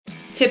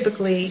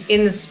Typically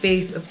in the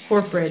space of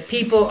corporate,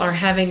 people are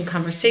having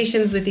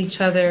conversations with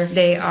each other.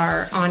 They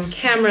are on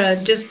camera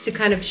just to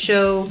kind of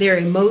show their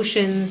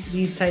emotions,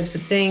 these types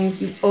of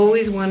things. You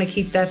always want to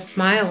keep that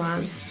smile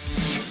on.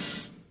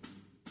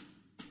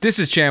 This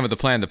is Chan with The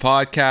Plan, the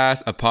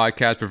podcast, a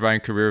podcast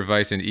providing career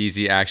advice and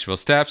easy, actionable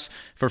steps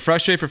for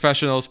frustrated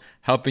professionals,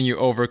 helping you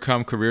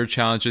overcome career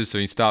challenges so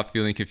you stop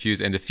feeling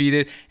confused and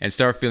defeated and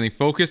start feeling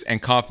focused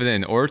and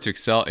confident in order to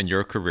excel in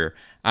your career.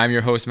 I'm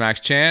your host, Max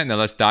Chan. Now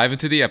let's dive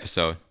into the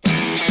episode.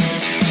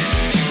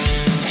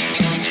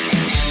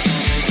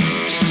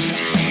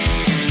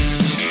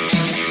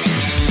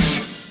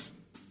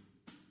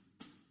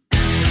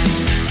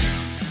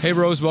 Hey,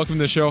 Rose, welcome to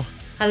the show.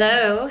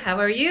 Hello, how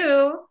are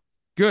you?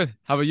 Good.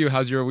 How about you?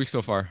 How's your week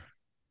so far?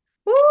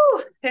 Woo,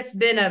 it's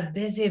been a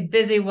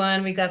busy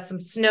one. We got some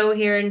snow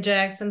here in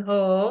Jackson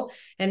Hole,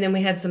 and then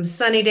we had some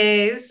sunny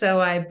days. So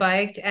I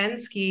biked and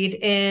skied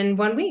in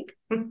 1 week.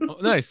 Oh,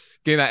 nice.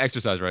 Getting that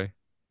exercise, right?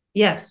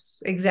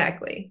 Yes,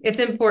 exactly. It's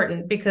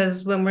important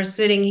because when we're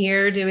sitting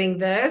here doing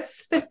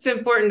this, it's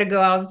important to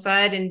go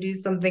outside and do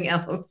something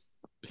else.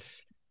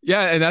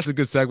 Yeah, and that's a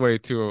good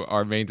segue to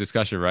our main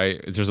discussion,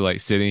 right? In terms of like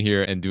sitting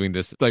here and doing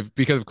this, like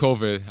because of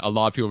COVID, a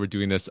lot of people were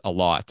doing this a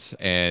lot.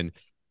 And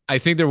I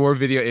think there were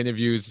video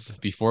interviews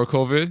before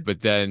COVID,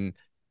 but then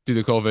due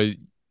to COVID,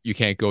 you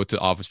can't go to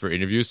office for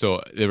interviews.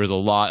 So there was a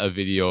lot of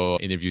video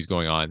interviews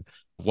going on.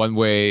 One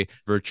way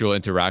virtual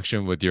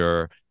interaction with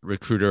your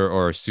recruiter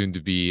or soon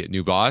to be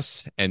new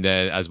boss, and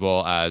then as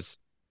well as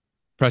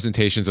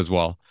presentations as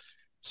well.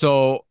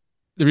 So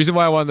the reason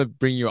why I wanted to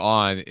bring you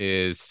on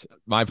is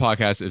my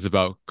podcast is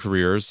about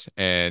careers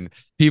and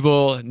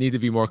people need to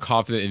be more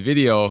confident in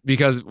video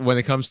because when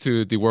it comes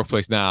to the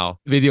workplace now,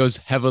 video is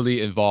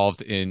heavily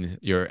involved in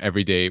your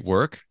everyday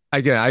work.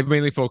 Again, I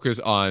mainly focus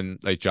on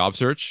like job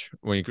search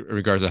when in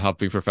regards to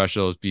helping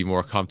professionals be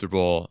more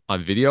comfortable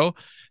on video.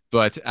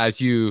 But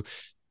as you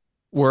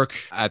work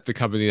at the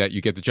company that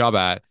you get the job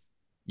at,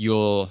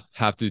 you'll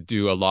have to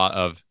do a lot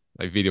of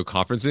like video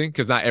conferencing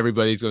because not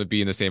everybody's going to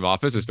be in the same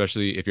office,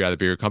 especially if you're at a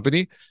bigger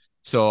company.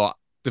 So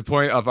the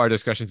point of our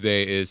discussion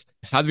today is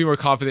how to be more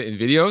confident in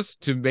videos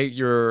to make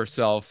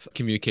yourself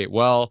communicate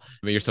well,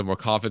 make yourself more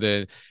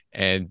confident,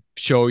 and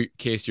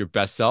showcase your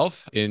best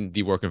self in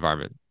the work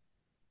environment.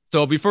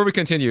 So before we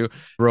continue,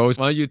 Rose,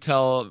 why don't you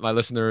tell my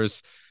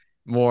listeners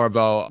more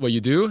about what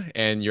you do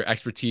and your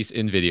expertise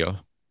in video?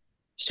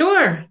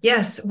 Sure.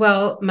 Yes.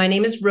 Well, my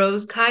name is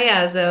Rose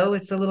Caiazzo.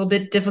 It's a little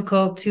bit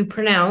difficult to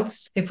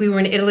pronounce. If we were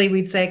in Italy,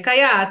 we'd say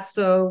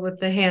Caiazzo with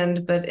the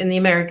hand, but in the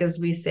Americas,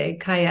 we say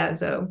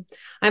Caiazzo.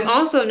 I'm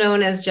also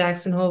known as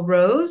Jackson Hole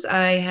Rose.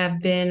 I have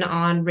been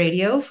on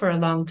radio for a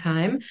long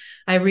time.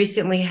 I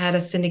recently had a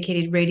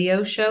syndicated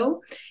radio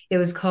show. It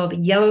was called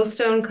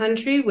Yellowstone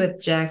Country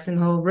with Jackson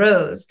Hole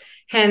Rose.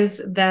 Hence,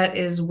 that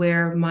is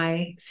where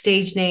my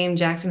stage name,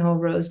 Jackson Hole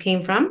Rose,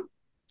 came from.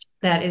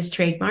 That is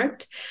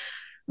trademarked.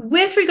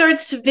 With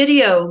regards to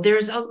video,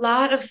 there's a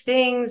lot of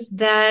things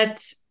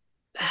that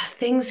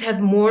things have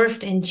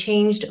morphed and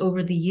changed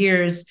over the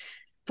years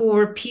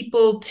for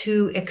people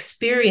to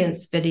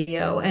experience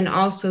video and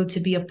also to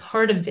be a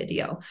part of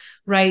video,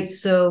 right?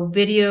 So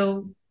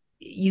video,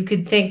 you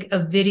could think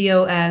of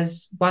video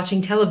as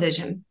watching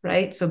television,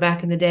 right? So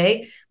back in the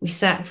day, we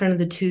sat in front of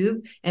the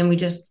tube and we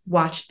just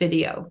watched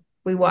video.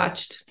 We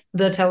watched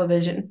the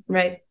television,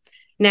 right?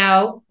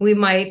 Now we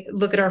might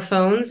look at our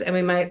phones and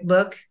we might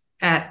look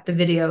at the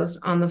videos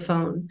on the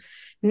phone.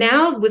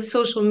 Now with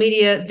social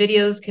media,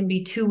 videos can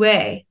be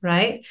two-way,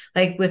 right?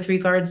 Like with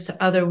regards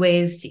to other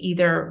ways to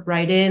either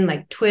write in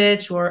like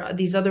Twitch or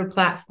these other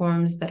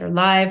platforms that are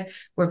live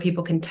where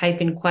people can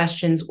type in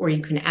questions or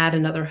you can add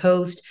another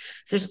host.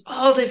 So there's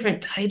all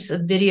different types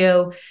of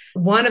video.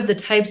 One of the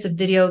types of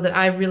video that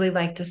I really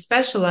like to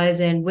specialize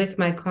in with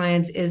my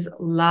clients is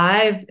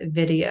live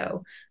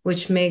video,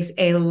 which makes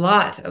a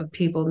lot of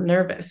people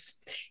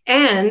nervous.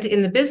 And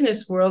in the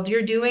business world,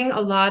 you're doing a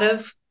lot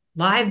of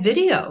live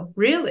video,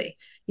 really.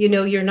 You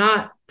know, you're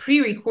not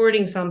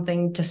pre-recording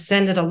something to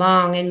send it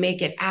along and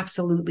make it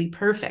absolutely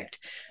perfect.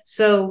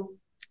 So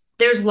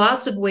there's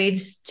lots of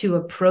ways to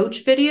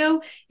approach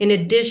video in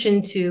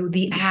addition to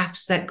the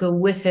apps that go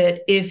with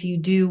it if you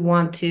do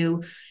want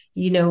to,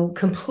 you know,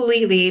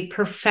 completely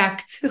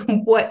perfect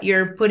what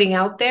you're putting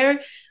out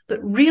there. But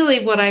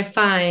really what I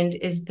find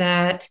is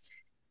that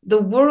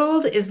the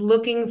world is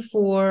looking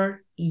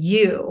for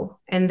you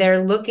and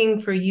they're looking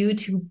for you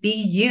to be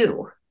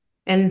you.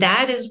 And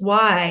that is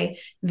why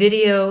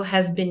video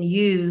has been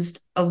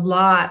used a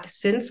lot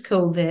since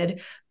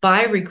COVID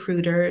by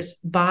recruiters,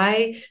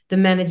 by the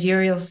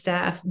managerial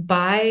staff,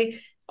 by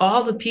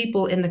all the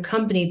people in the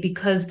company,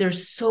 because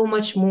there's so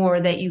much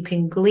more that you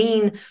can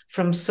glean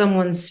from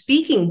someone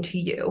speaking to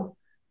you,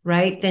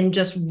 right? Than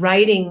just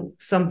writing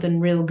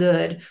something real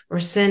good or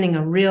sending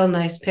a real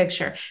nice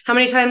picture. How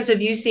many times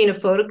have you seen a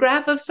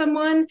photograph of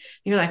someone? And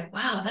you're like,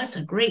 wow, that's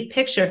a great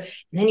picture.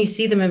 And then you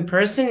see them in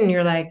person and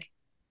you're like,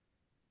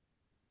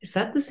 is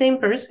that the same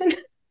person?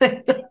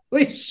 I'm not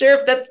really sure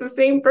if that's the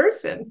same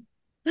person,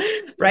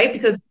 right?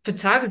 Because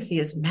photography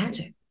is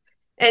magic.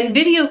 And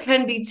video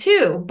can be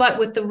too, but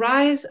with the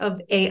rise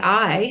of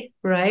AI,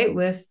 right,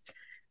 with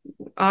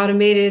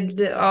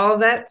automated, all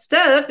that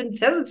stuff,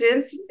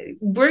 intelligence,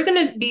 we're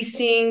going to be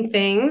seeing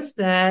things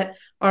that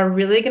are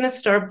really going to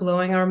start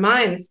blowing our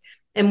minds.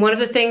 And one of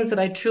the things that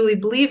I truly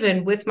believe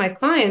in with my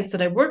clients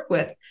that I work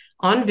with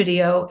on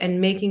video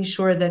and making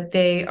sure that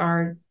they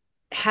are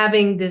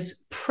having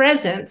this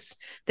presence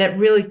that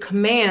really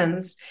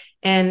commands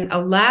and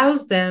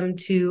allows them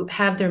to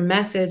have their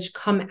message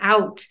come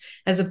out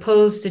as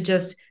opposed to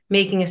just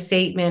making a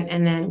statement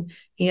and then,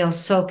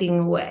 sulking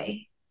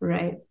away,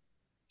 right?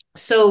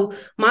 So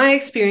my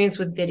experience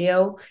with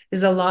video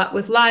is a lot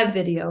with live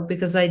video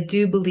because I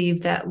do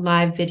believe that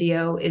live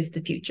video is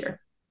the future.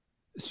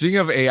 Speaking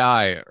of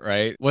AI,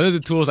 right? One of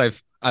the tools I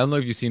don't know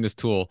if you've seen this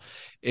tool,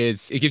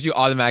 is it gives you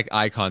automatic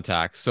eye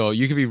contact. So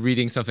you could be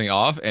reading something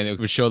off and it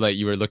would show that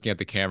you were looking at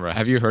the camera.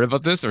 Have you heard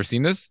about this or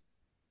seen this?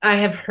 I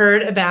have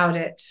heard about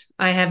it.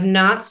 I have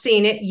not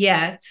seen it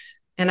yet,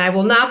 and I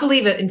will not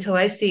believe it until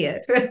I see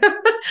it.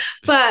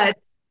 But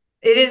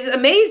it is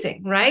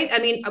amazing, right? I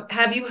mean,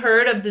 have you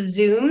heard of the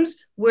Zooms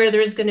where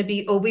there's going to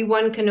be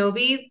Obi-Wan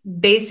Kenobi,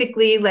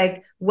 basically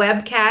like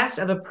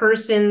webcast of a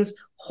person's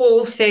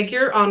whole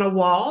figure on a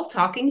wall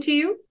talking to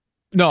you?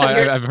 No, Have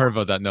you I've heard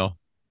about that. No.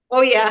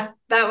 Oh, yeah,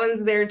 that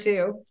one's there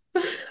too.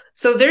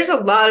 So there's a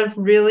lot of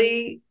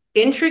really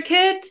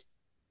intricate,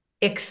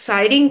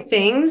 exciting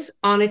things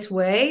on its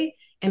way.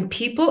 And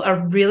people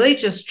are really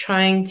just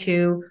trying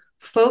to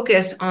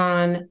focus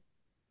on,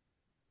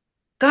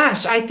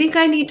 gosh, I think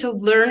I need to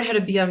learn how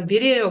to be on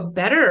video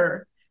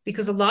better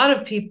because a lot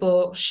of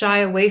people shy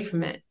away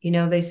from it.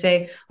 They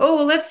say, oh,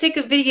 well, let's take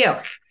a video.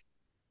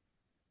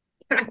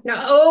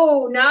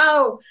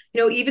 No.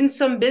 Even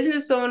some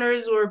business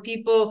owners or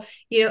people,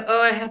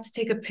 oh, I have to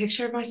take a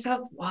picture of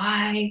myself.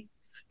 Why?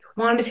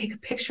 I want to take a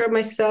picture of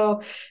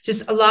myself.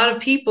 Just a lot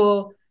of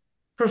people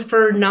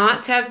prefer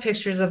not to have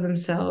pictures of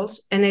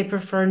themselves and they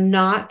prefer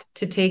not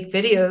to take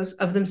videos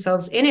of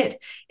themselves in it.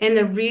 And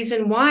the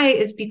reason why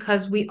is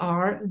because we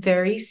are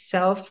very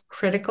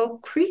self-critical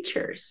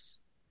creatures.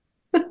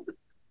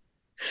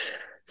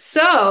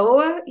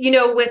 So,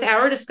 with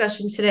our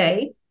discussion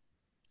today,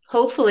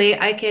 hopefully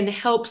I can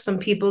help some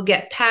people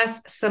get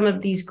past some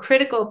of these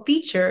critical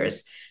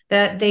features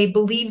that they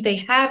believe they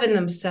have in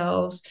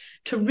themselves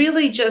to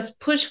really just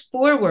push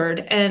forward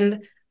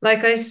and,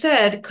 like I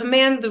said,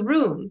 command the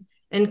room.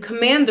 And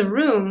command the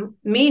room,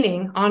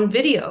 meaning on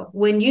video.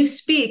 When you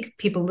speak,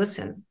 people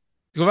listen.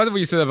 Go back to what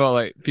you said about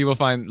like people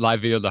find live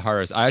video the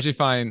hardest. I actually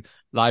find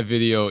live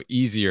video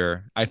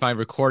easier. I find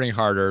recording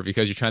harder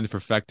because you're trying to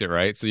perfect it,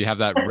 right? So you have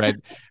that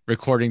red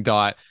recording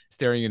dot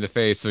staring you in the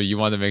face. So you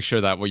want to make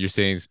sure that what you're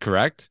saying is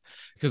correct.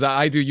 Because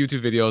I do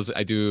YouTube videos.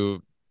 I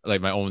do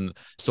like my own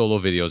solo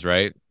videos,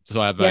 right?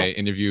 So I have my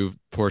interview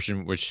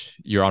portion, which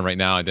you're on right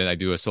now, and then I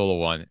do a solo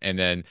one. And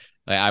then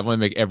like, I want to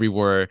make every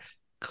word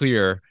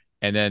clear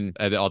and then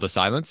all the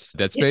silence,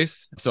 dead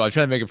space. So I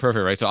try to make it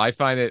perfect, right? So I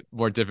find it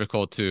more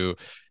difficult to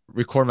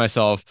record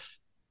myself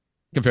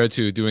compared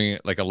to doing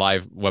like a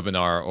live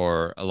webinar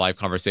or a live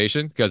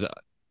conversation because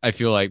I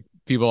feel like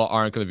people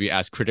aren't going to be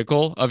as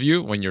critical of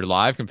you when you're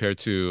live compared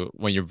to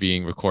when you're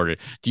being recorded.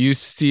 Do you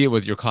see it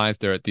with your clients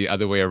they're the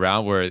other way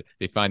around where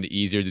they find it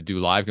easier to do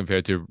live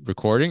compared to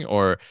recording?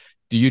 Or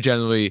do you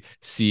generally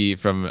see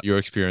from your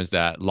experience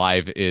that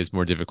live is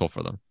more difficult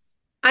for them?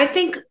 I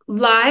think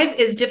live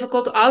is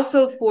difficult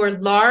also for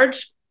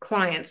large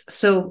clients,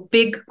 so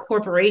big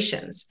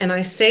corporations. And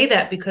I say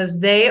that because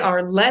they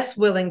are less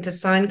willing to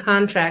sign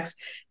contracts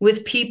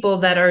with people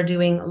that are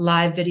doing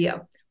live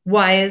video.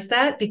 Why is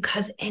that?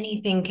 Because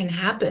anything can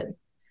happen.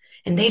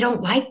 And they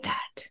don't like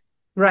that.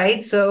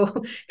 Right.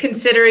 So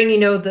considering,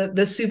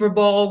 the Super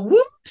Bowl,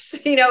 whoops,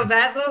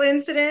 that little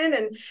incident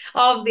and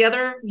all of the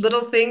other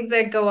little things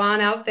that go on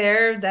out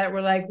there that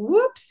were like,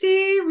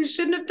 whoopsie, we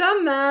shouldn't have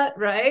done that.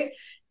 Right.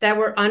 That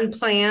were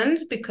unplanned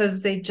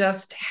because they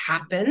just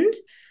happened.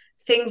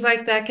 Things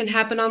like that can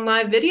happen on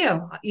live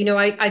video.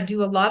 I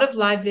do a lot of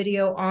live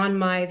video on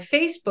my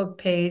Facebook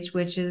page,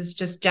 which is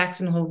just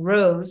Jackson Hole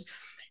Rose.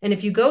 And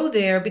if you go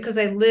there, because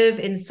I live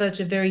in such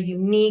a very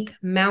unique,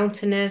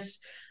 mountainous,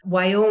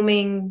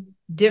 Wyoming,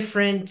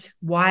 different,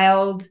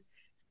 wild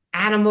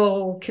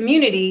animal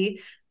community,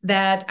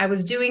 that I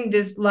was doing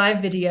this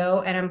live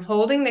video and I'm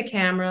holding the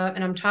camera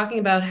and I'm talking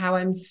about how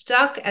I'm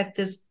stuck at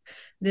this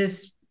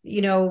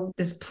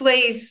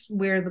place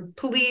where the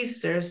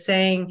police are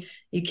saying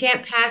you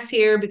can't pass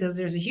here because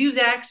there's a huge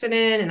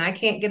accident and I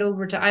can't get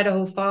over to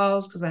Idaho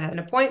Falls because I had an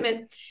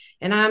appointment.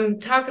 And I'm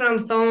talking on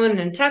the phone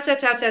and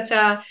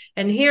ta.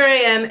 And here I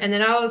am. And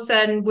then all of a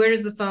sudden, where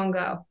does the phone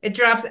go? It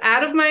drops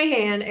out of my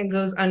hand and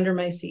goes under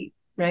my seat,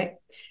 right?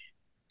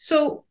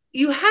 So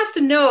you have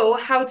to know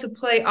how to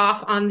play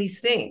off on these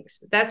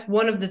things. That's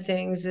one of the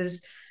things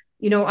is,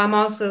 I'm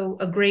also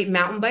a great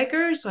mountain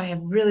biker. So I have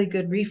really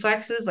good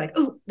reflexes like,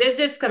 oh, there's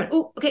this coming.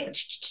 Oh, okay.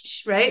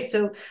 Right.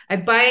 So I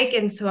bike.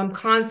 And so I'm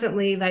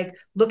constantly like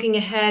looking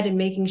ahead and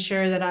making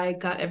sure that I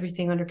got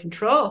everything under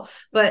control.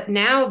 But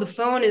now the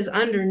phone is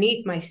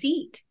underneath my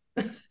seat.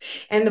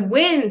 and the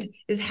wind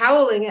is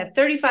howling at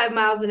 35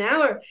 miles an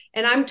hour.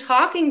 And I'm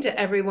talking to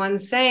everyone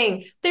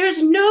saying,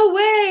 there's no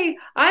way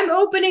I'm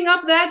opening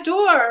up that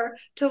door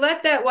to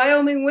let that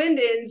Wyoming wind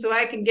in so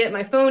I can get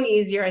my phone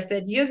easier. I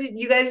said,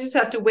 you guys just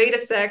have to wait a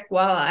sec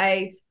while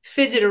I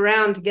fidget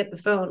around to get the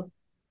phone.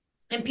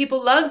 And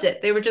people loved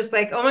it. They were just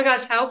like, oh my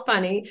gosh, how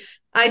funny.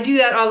 I do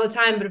that all the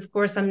time. But of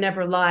course, I'm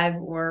never live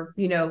or,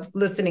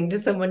 listening to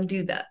someone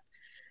do that.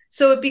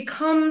 So it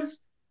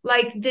becomes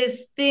like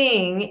this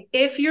thing,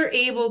 if you're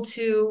able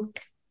to,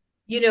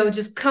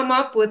 just come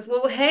up with,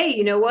 well, hey,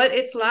 you know what?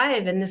 It's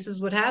live and this is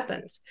what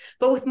happens.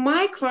 But with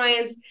my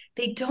clients,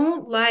 they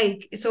don't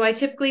like, so I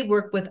typically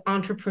work with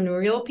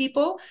entrepreneurial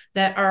people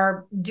that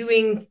are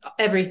doing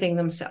everything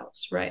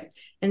themselves, right?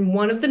 And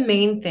one of the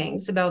main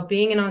things about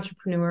being an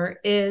entrepreneur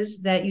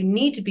is that you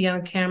need to be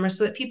on camera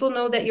so that people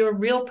know that you're a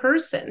real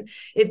person.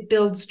 It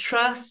builds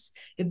trust.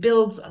 It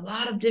builds a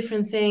lot of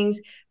different things,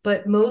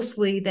 but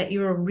mostly that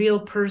you're a real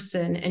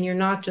person and you're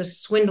not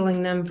just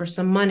swindling them for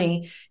some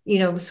money,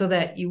 so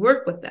that you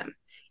work with them.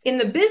 In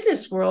the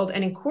business world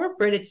and in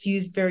corporate, it's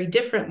used very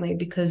differently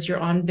because you're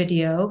on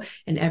video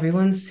and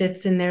everyone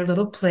sits in their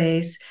little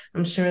place.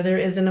 I'm sure there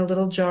isn't a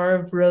little jar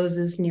of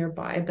roses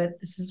nearby, but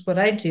this is what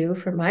I do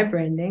for my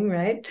branding,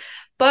 right?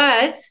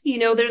 But,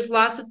 there's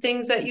lots of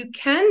things that you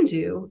can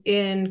do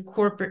in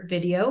corporate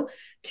video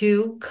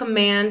to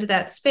command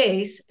that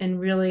space and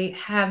really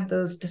have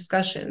those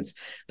discussions.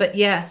 But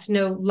yes,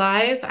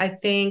 live, I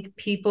think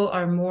people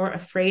are more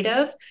afraid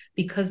of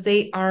because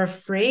they are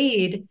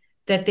afraid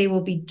that they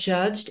will be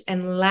judged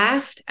and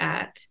laughed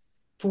at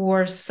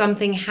for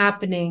something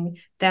happening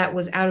that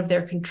was out of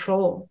their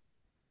control.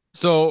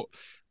 So,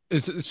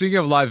 speaking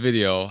of live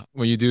video,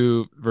 when you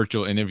do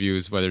virtual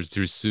interviews, whether it's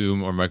through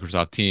Zoom or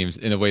Microsoft Teams,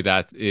 in a way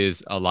that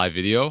is a live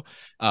video.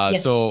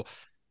 Yes. So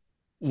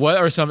what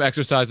are some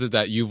exercises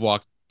that you've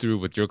walked through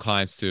with your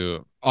clients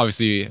to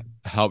obviously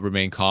help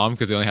remain calm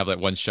because they only have like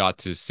one shot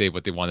to say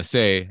what they want to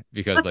say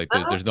because like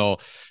there's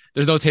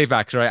no take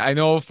backs, right? I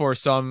know for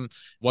some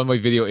one-way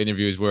video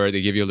interviews where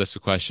they give you a list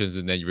of questions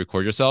and then you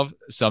record yourself,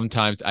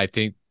 sometimes I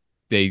think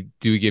they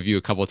do give you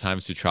a couple of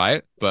times to try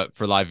it, but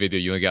for live video,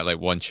 you only get like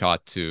one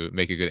shot to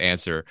make a good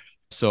answer.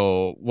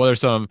 So what are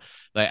some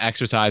like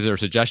exercises or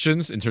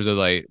suggestions in terms of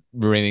like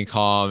remaining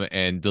calm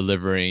and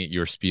delivering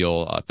your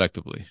spiel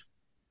effectively?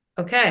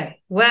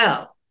 Okay.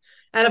 Well,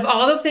 out of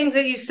all the things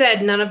that you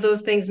said, none of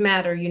those things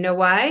matter. You know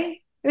why?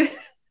 Do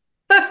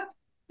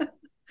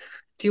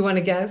you want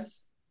to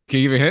guess? Can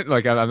you give me a hint?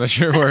 Like, I'm not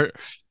sure where.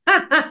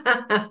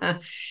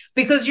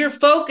 Because you're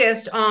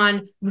focused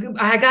on,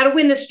 I got to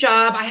win this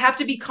job. I have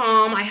to be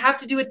calm. I have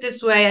to do it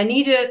this way. I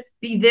need to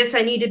be this.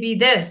 I need to be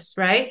this,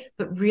 right?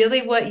 But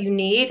really what you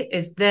need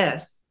is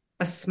this,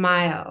 a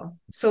smile.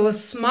 So a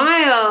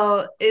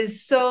smile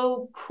is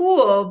so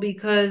cool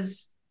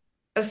because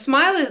a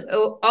smile is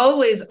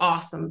always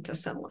awesome to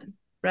someone,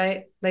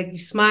 right? Like you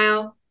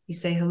smile, you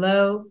say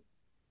hello.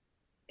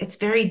 It's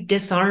very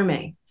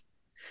disarming.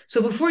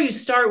 So before you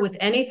start with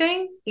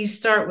anything, you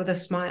start with a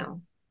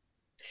smile.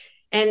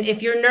 And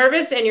if you're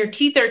nervous and your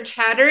teeth are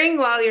chattering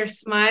while you're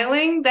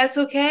smiling, that's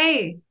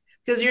okay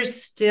because you're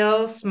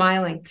still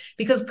smiling.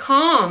 Because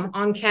calm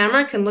on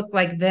camera can look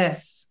like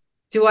this.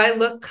 Do I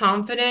look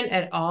confident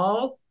at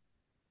all?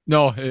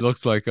 No, it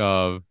looks like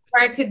Or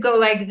I could go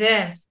like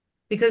this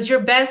because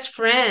your best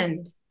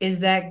friend is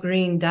that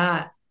green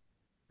dot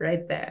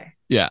right there.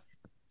 Yeah.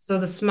 So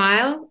the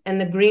smile and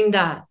the green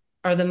dot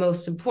are the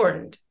most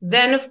important.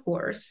 Then, of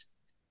course,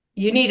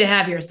 you need to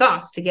have your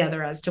thoughts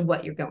together as to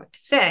what you're going to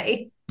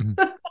say.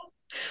 Mm-hmm.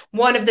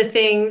 One of the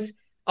things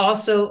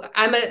also,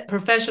 I'm a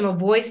professional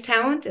voice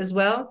talent as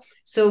well.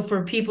 So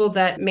for people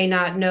that may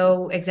not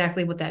know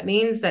exactly what that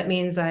means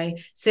I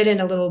sit in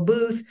a little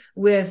booth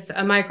with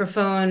a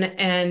microphone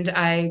and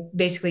I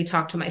basically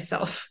talk to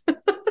myself.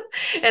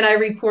 And I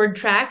record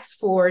tracks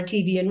for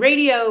TV and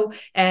radio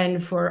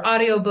and for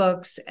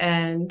audiobooks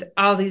and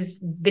all these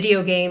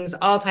video games,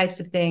 all types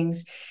of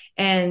things.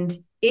 And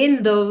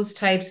in those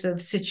types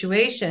of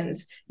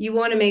situations, you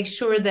want to make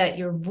sure that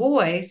your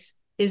voice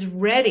is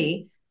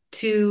ready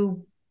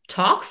to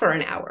talk for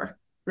an hour,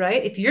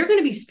 right? If you're going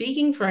to be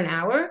speaking for an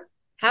hour,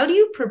 how do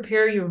you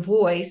prepare your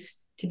voice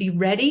to be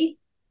ready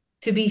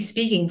to be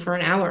speaking for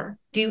an hour?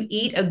 Do you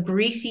eat a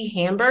greasy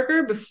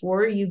hamburger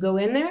before you go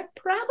in there?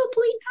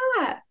 Probably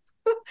not.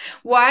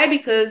 Why?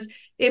 Because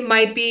it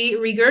might be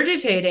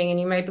regurgitating and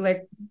you might be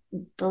like,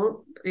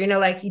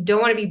 like you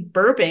don't want to be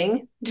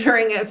burping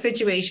during a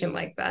situation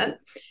like that.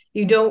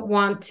 You don't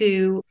want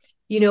to,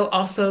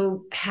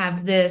 also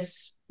have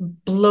this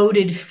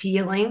bloated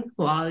feeling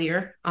while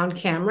you're on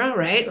camera,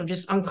 right? Or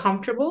just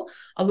uncomfortable.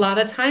 A lot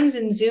of times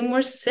in Zoom,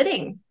 we're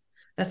sitting.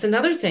 That's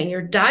another thing.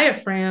 Your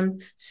diaphragm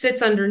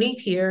sits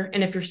underneath here.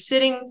 And if you're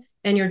sitting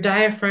and your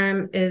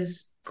diaphragm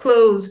is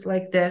closed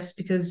like this,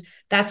 because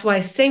that's why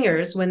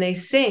singers, when they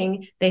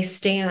sing, they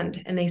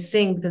stand and they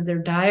sing because their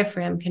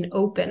diaphragm can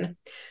open.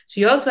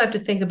 So you also have to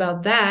think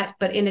about that.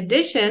 But in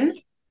addition,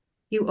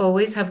 you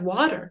always have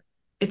water.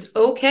 It's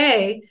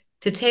okay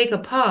to take a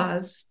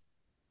pause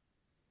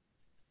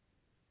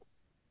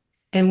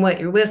and wet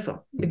your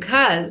whistle,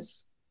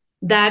 because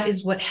that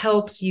is what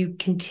helps you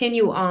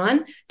continue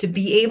on to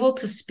be able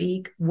to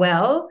speak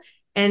well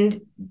and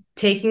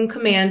taking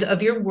command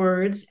of your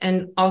words,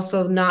 and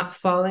also not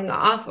falling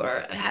off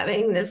or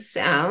having this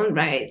sound,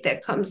 right,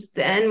 that comes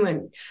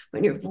then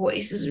when your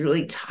voice is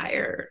really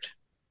tired.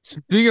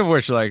 Speaking of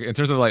which, like in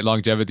terms of like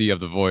longevity of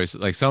the voice,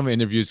 like some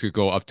interviews could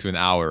go up to an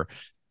hour.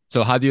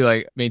 So how do you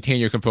like maintain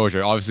your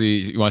composure?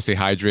 Obviously, you want to stay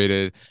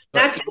hydrated,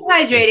 Not but too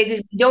hydrated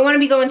because you don't want to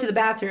be going to the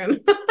bathroom.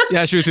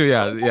 yeah, true too.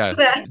 Yeah, yeah.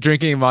 That.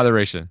 Drinking in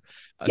moderation.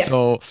 Yes.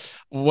 So,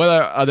 what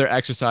are other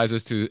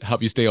exercises to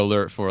help you stay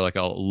alert for like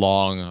a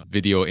long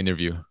video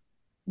interview?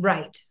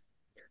 Right.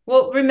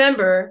 Well,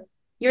 remember,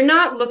 you're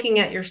not looking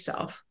at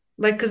yourself.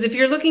 Like, because if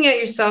you're looking at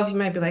yourself, you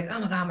might be like, oh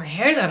my God, my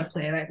hair's out of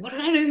play. Like, what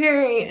did I do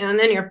here? And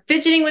then you're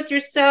fidgeting with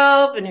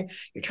yourself, and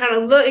you're trying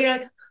to look, you're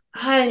like,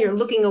 ah, and you're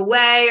looking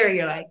away, or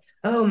you're like,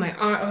 oh my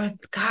arm, oh,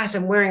 gosh,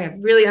 I'm wearing a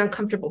really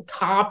uncomfortable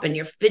top, and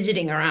you're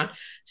fidgeting around.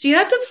 So you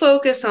have to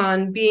focus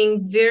on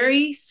being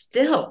very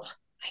still.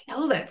 I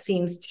know that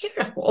seems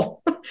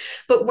terrible,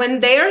 but when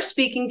they are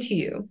speaking to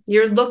you,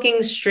 you're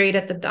looking straight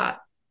at the dot.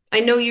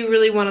 I know you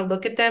really want to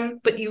look at them,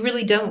 but you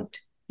really don't.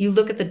 You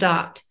look at the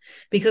dot,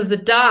 because the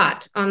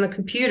dot on the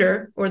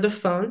computer or the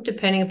phone,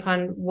 depending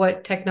upon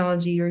what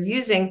technology you're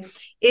using,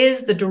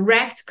 is the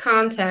direct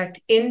contact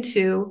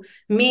into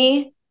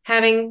me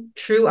having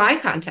true eye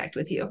contact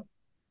with you.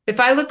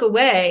 If I look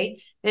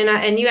away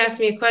and you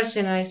ask me a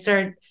question and I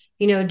start,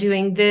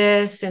 doing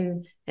this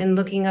and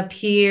looking up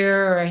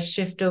here, or I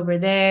shift over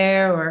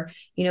there, or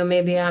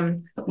maybe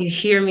you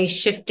hear me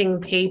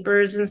shifting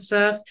papers and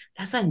stuff,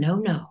 that's a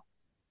no-no.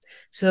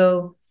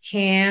 So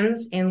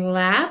hands in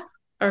lap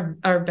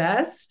are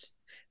best.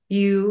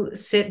 You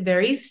sit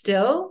very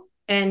still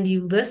and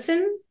you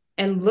listen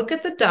and look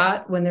at the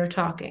dot when they're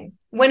talking.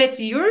 When it's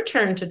your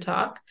turn to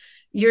talk,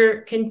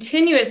 you're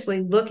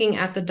continuously looking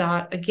at the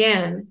dot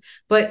again,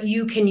 but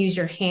you can use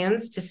your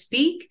hands to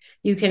speak.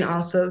 You can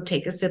also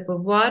take a sip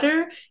of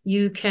water.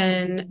 You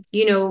can,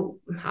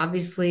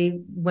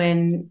 obviously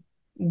when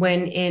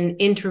in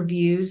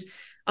interviews,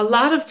 a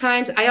lot of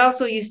times I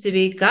also used to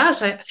be,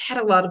 gosh, I've had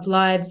a lot of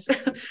lives.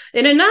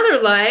 In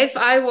another life,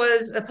 I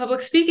was a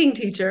public speaking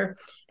teacher.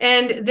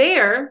 And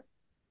there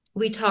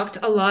we talked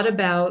a lot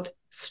about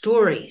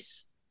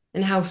stories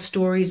and how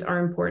stories are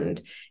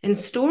important. And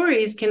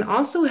stories can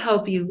also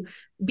help you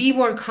be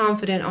more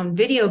confident on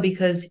video,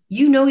 because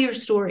you know your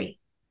story.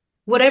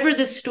 Whatever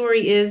the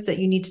story is that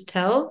you need to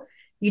tell,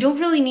 you don't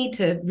really need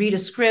to read a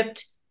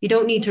script. You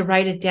don't need to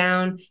write it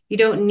down. You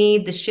don't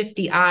need the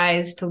shifty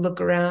eyes to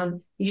look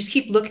around. You just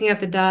keep looking at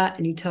the dot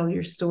and you tell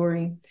your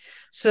story.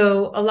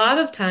 So a lot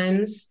of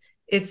times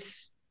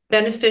it's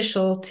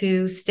beneficial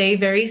to stay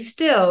very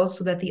still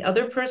so that the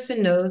other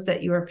person knows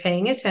that you are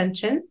paying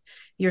attention.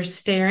 You're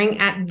staring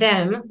at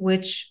them,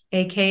 which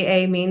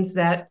AKA means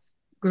that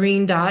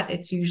green dot,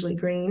 it's usually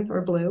green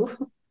or blue.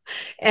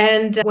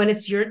 And when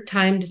it's your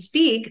time to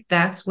speak,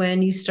 that's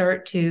when you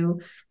start to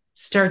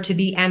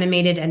be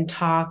animated and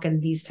talk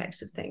and these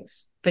types of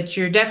things. But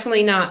you're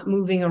definitely not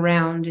moving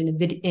around in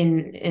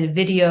a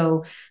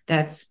video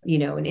that's,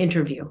 an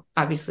interview.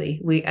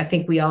 Obviously, I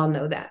think we all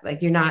know that.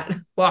 Like, you're not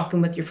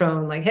walking with your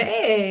phone like,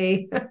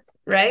 hey,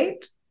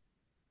 right?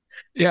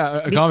 Yeah,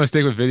 a common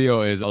mistake with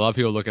video is a lot of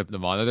people look at the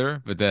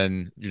monitor, but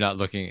then you're not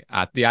looking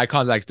at the eye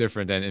contact's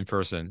different than in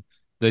person.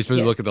 They're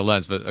supposed to look at the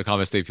lens, but a common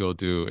mistake people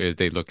do is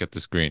they look at the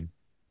screen.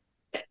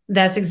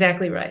 That's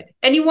exactly right.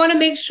 And you want to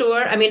make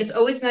sure, it's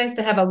always nice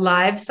to have a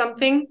live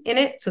something in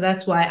it. So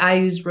that's why I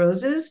use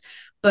roses.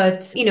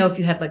 But, if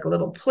you had like a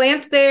little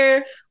plant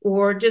there,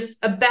 or just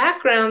a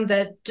background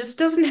that just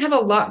doesn't have a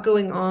lot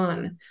going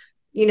on,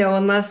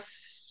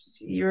 unless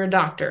you're a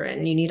doctor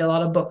and you need a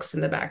lot of books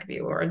in the back of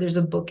you, or there's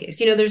a bookcase,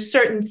 there's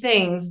certain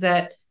things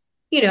that,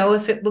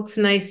 if it looks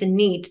nice and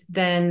neat,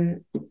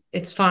 then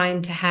it's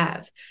fine to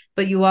have.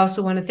 But you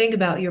also want to think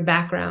about your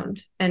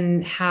background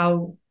and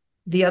how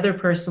the other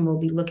person will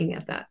be looking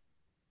at that.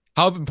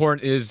 How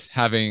important is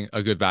having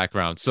a good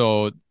background?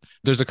 So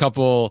there's a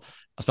couple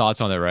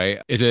thoughts on it,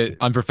 right? Is it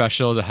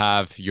unprofessional to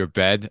have your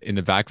bed in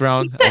the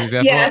background, as an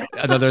example? Yes.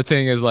 Another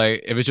thing is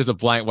like, if it's just a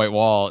blank white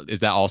wall, is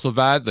that also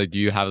bad? Like, do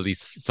you have at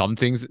least some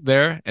things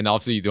there? And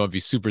obviously you don't want to be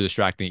super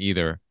distracting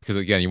either, because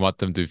again, you want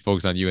them to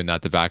focus on you and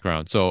not the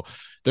background. So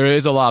there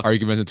is a lot of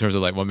arguments in terms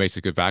of like what makes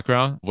a good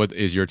background. What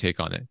is your take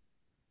on it?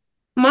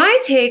 My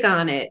take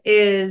on it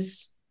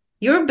is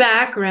your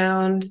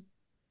background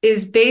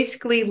is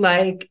basically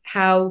like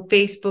how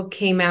Facebook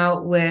came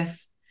out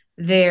with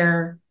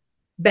their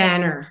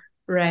banner,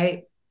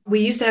 right? We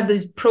used to have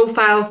these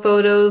profile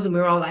photos and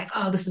we were all like,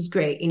 oh, this is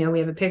great. We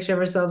have a picture of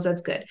ourselves.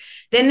 That's good.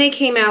 Then they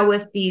came out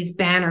with these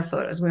banner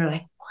photos. We were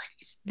like, what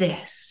is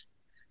this?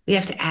 We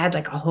have to add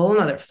like a whole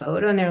nother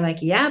photo. And they're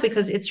like, yeah,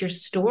 because it's your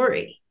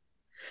story.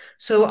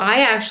 So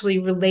I actually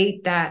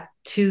relate that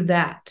to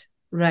that,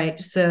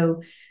 right?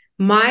 So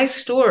my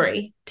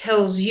story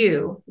tells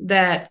you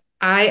that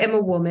I am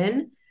a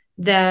woman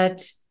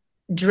that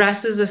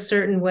dresses a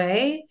certain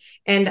way,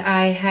 and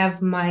I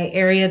have my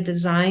area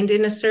designed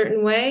in a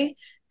certain way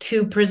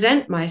to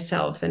present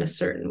myself in a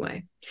certain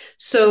way.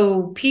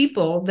 So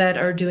people that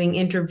are doing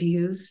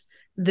interviews,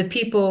 the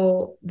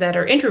people that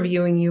are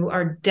interviewing you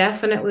are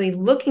definitely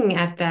looking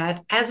at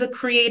that as a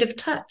creative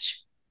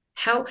touch.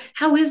 How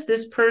is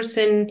this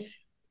person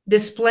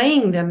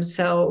displaying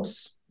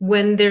themselves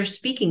when they're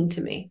speaking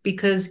to me?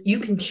 Because you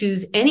can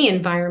choose any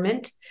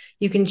environment,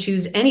 you can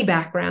choose any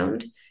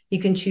background, you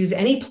can choose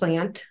any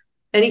plant,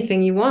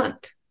 anything you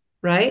want,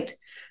 right?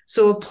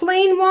 So a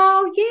plain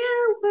wall,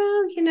 yeah,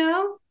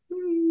 well,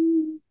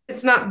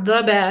 it's not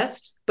the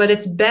best, but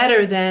it's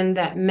better than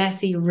that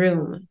messy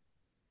room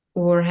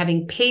or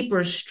having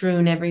paper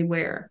strewn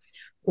everywhere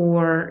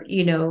or,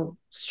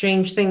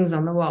 strange things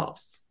on the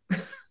walls.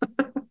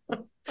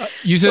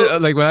 You said So,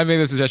 like when I made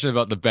the suggestion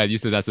about the bed, you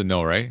said that's a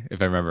no, right?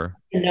 If I remember.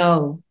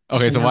 no, it's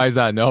Okay, a so no. why is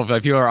that no?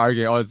 Like people are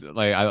arguing, oh, it's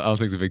like I don't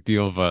think it's a big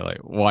deal, but like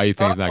why you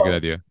think it's not a good Oh.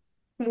 idea?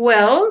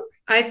 Well,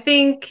 I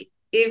think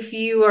if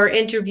you are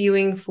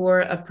interviewing for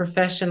a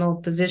professional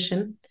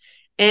position,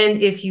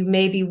 and if you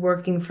may be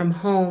working from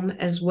home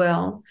as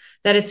well,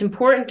 that it's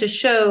important to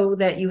show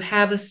that you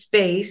have a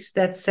space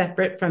that's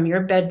separate from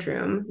your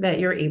bedroom that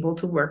you're able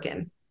to work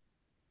in.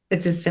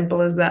 It's as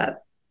simple as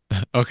that.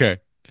 Okay.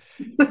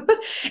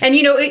 And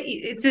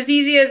it's as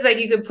easy as like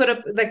you could put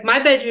up like my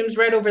bedroom's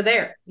right over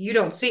there. You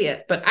don't see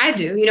it, but I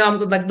do. I'm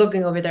like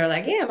looking over there,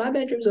 like, yeah, my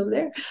bedroom's over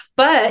there.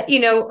 But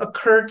a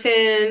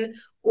curtain,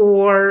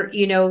 or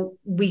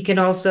we can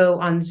also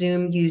on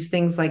Zoom use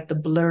things like the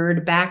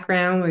blurred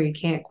background where you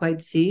can't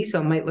quite see.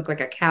 So it might look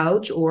like a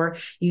couch, or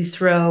you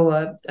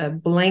throw a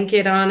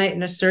blanket on it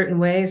in a certain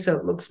way so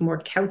it looks more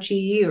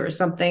couchy or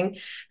something.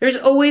 There's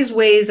always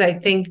ways, I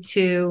think,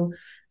 to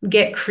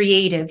get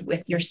creative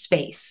with your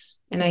space.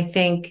 And I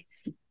think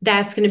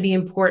that's going to be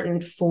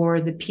important for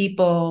the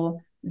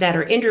people that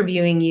are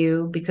interviewing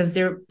you because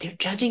they're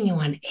judging you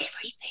on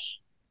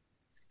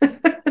everything.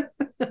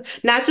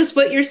 Not just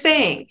what you're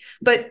saying,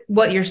 but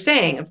what you're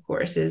saying, of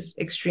course, is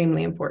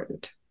extremely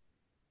important.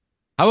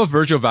 How about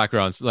virtual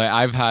backgrounds? Like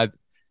I've had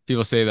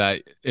people say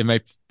that it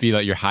might be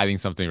that you're hiding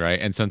something, right?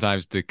 And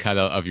sometimes the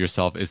cutout of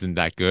yourself isn't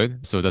that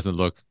good, so it doesn't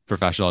look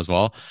professional as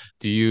well.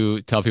 Do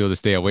you tell people to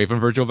stay away from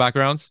virtual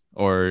backgrounds,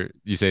 or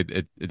you say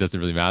it doesn't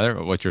really matter?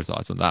 Or what's your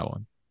thoughts on that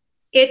one?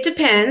 It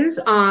depends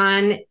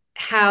on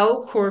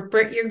how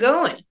corporate you're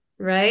going,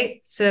 right?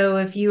 So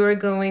if you are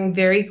going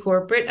very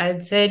corporate,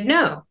 I'd say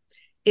no.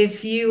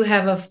 If you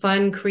have a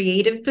fun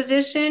creative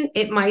position,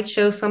 it might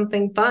show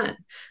something fun.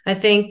 I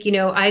think,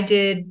 I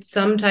did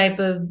some type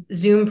of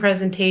Zoom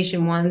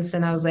presentation once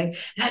and I was like,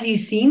 have you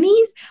seen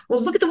these?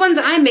 Well, look at the ones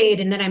I made.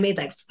 And then I made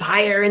like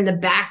fire in the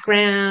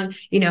background,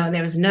 and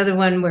there was another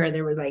one where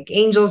there were like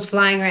angels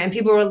flying around and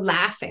people were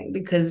laughing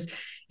because,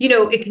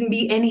 it can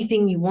be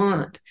anything you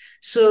want.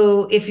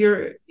 So if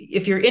you're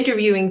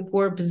interviewing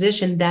for a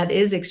position that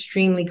is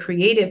extremely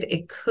creative,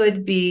 it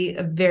could be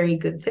a very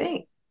good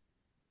thing.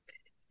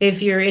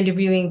 If you're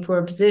interviewing for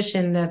a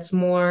position that's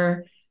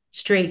more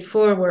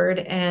straightforward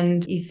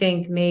and you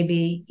think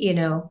maybe,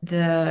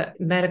 the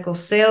medical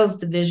sales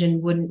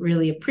division wouldn't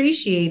really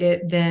appreciate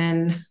it,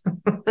 then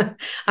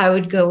I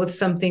would go with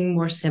something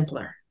more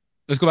simpler.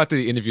 Let's go back to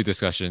the interview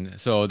discussion.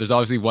 So there's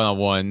obviously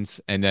one-on-ones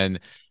and then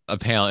a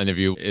panel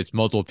interview. It's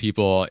multiple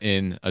people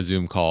in a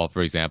Zoom call,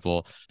 for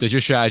example. Does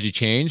your strategy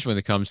change when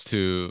it comes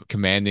to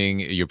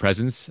commanding your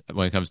presence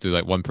when it comes to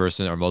like one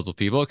person or multiple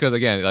people? Because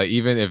again, like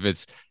even if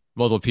it's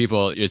multiple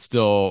people, it's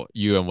still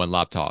you and one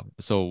laptop.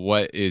 So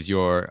what is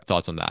your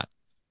thoughts on that?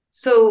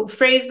 So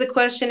phrase the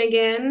question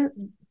again.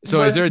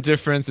 So is Was there a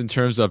difference in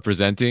terms of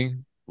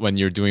presenting when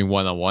you're doing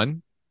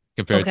one-on-one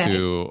compared okay.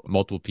 to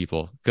multiple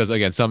people? Because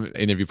again, some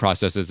interview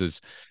processes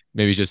is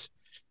maybe just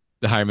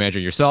the hiring manager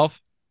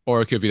yourself,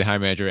 or it could be the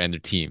hiring manager and their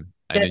team.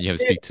 And then That's you have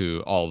to true. speak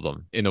to all of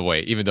them in a way,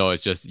 even though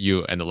it's just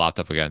you and the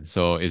laptop again.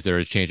 So is there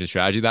a change in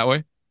strategy that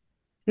way?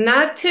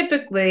 Not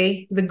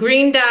typically. The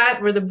green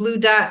dot or the blue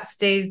dot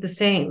stays the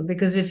same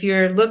because if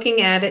you're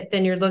looking at it,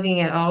 then you're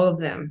looking at all of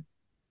them,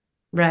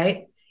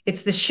 right?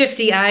 It's the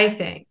shifty eye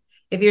thing.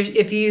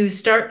 If you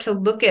start to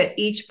look at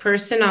each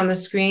person on the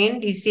screen,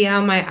 do you see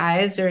how my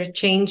eyes are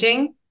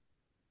changing?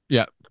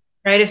 Yeah.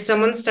 Right? If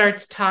someone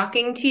starts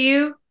talking to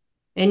you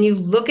and you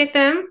look at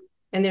them,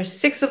 and there's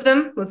six of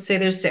them, let's say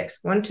there's six.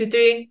 1, 2,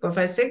 3, 4,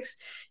 5, 6.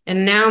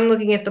 And now I'm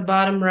looking at the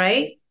bottom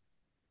right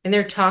and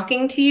they're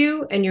talking to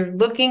you and you're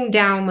looking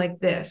down like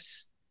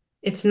this.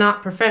 It's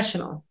not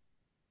professional.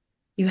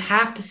 You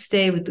have to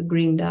stay with the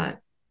green dot.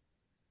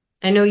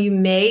 I know you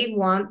may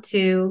want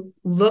to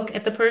look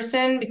at the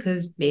person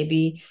because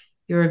maybe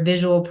you're a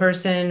visual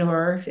person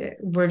or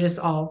we're just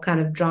all kind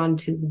of drawn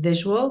to the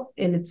visual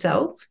in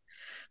itself.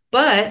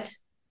 But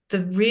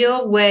the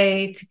real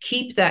way to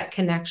keep that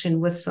connection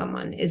with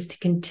someone is to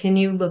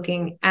continue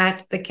looking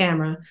at the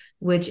camera,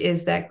 which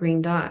is that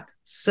green dot.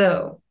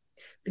 So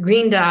the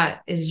green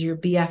dot is your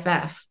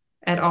BFF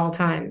at all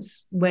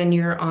times when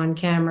you're on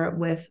camera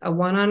with a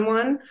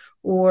one-on-one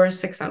or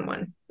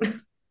 6-on-1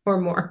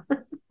 or more.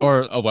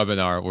 Or a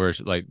webinar where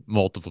it's like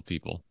multiple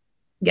people.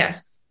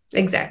 Yes,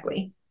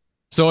 exactly.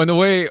 So in a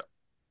way,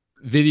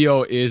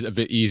 video is a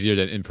bit easier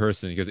than in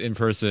person because in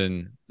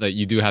person, like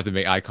you do have to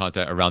make eye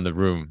contact around the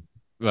room.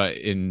 But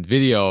in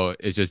video,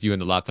 it's just you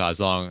and the laptop. As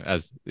long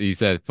as you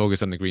said,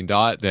 focus on the green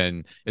dot,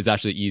 then it's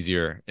actually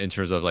easier in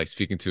terms of like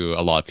speaking to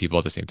a lot of people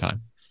at the same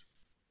time.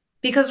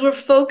 Because we're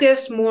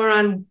focused more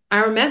on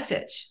our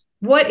message.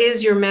 What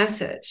is your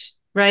message?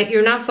 Right?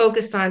 You're not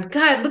focused on,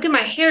 God, look at my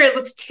hair. It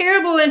looks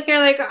terrible in here.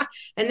 Like,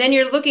 and then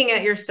you're looking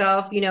at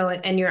yourself,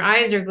 and your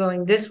eyes are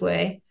going this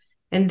way.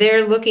 And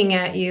they're looking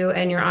at you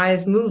and your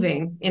eyes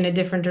moving in a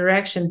different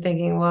direction,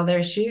 thinking,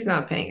 well, she's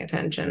not paying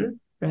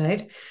attention.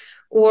 Right.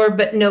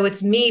 But no,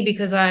 it's me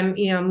because I'm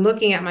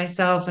looking at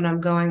myself and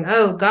I'm going,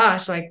 oh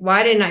gosh, like,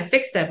 why didn't I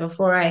fix that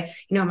before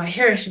my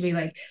hair should be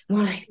like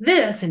more like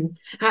this. And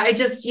I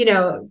just,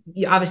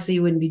 obviously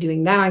you wouldn't be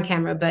doing that on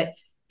camera, but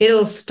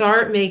it'll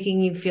start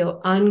making you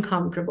feel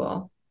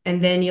uncomfortable.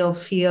 And then you'll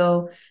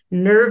feel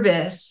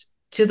nervous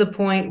to the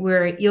point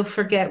where you'll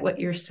forget what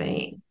you're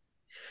saying.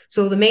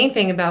 So the main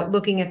thing about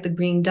looking at the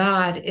green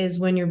dot is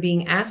when you're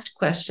being asked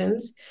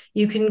questions,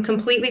 you can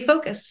completely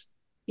focus.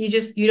 You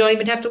don't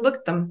even have to look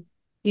at them.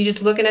 You're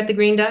just looking at the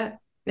green dot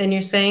and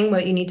you're saying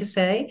what you need to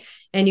say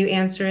and you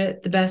answer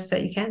it the best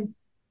that you can.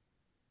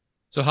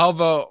 So how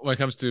about when it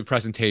comes to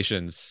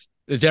presentations?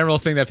 The general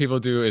thing that people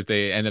do is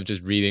they end up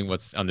just reading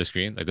what's on the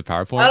screen, like the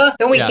PowerPoint.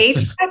 Don't we hate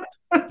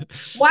that?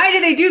 Why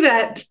do they do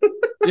that?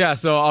 Yeah,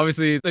 so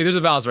obviously, like, there's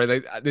a balance, right?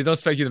 Like, they don't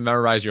expect you to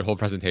memorize your whole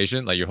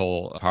presentation, like your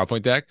whole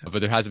PowerPoint deck, but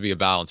there has to be a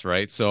balance,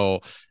 right?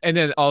 So, and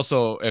then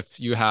also, if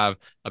you have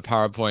a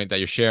PowerPoint that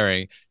you're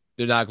sharing,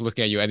 they're not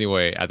looking at you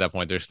anyway at that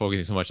point. They're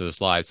focusing so much on the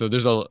slides. So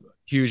there's a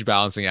huge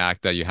balancing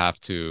act that you have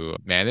to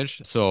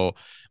manage. So,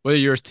 what are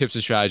your tips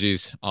and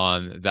strategies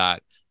on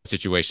that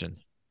situation?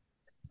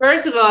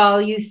 First of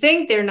all, you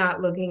think they're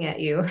not looking at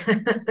you.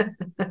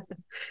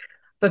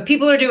 But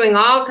people are doing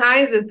all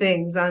kinds of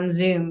things on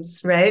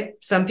Zooms, right?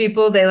 Some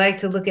people, they like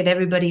to look at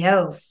everybody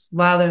else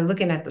while they're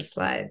looking at the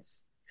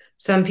slides.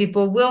 Some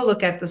people will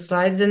look at the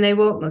slides and they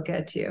won't look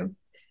at you.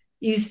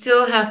 You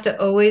still have to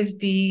always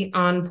be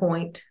on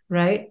point,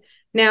 right?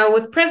 Now,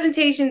 with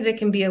presentations, it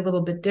can be a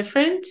little bit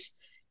different.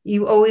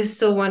 You always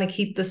still want to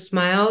keep the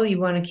smile.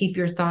 You want to keep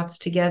your thoughts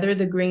together.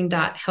 The green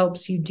dot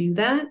helps you do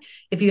that.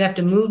 If you have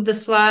to move the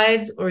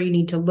slides or you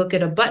need to look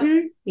at a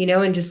button,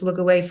 and just look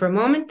away for a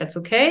moment, that's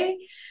okay.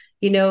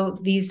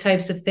 These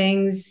types of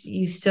things,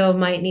 you still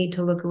might need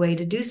to look away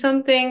to do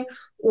something.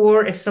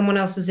 Or if someone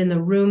else is in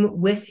the room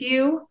with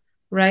you,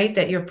 right,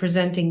 that you're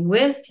presenting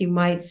with, you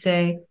might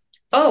say,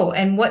 oh,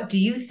 and what do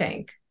you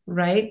think?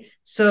 Right?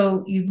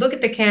 So you look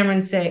at the camera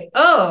and say,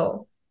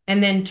 oh,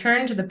 and then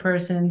turn to the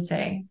person and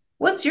say,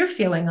 what's your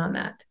feeling on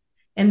that?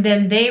 And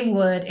then they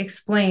would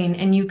explain,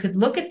 and you could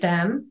look at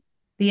them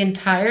the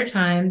entire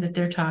time that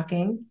they're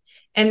talking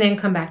and then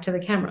come back to the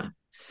camera.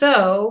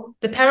 So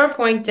the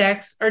PowerPoint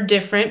decks are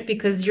different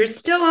because you're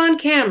still on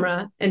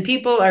camera and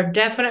people are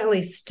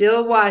definitely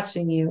still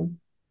watching you,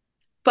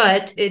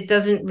 but it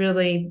doesn't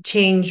really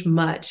change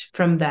much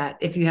from that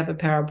if you have a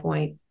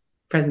PowerPoint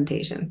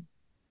presentation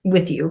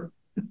with you.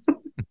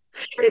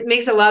 It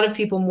makes a lot of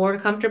people more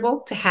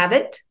comfortable to have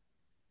it,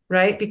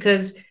 right?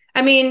 Because,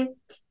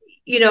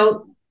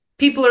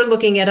 people are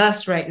looking at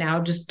us right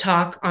now, just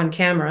talk on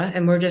camera,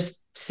 and we're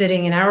just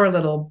sitting in our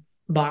little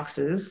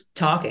boxes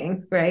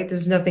talking, right?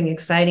 There's nothing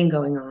exciting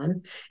going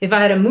on. If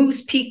I had a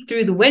moose peek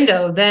through the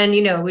window, then,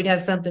 we'd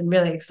have something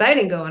really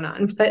exciting going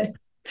on. But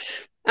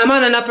I'm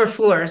on an upper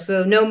floor,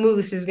 so no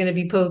moose is going to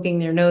be poking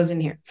their nose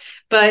in here.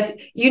 But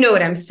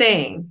what I'm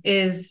saying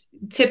is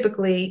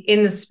typically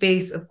in the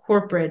space of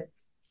corporate,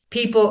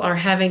 people are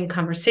having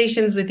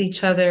conversations with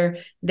each other.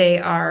 They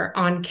are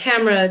on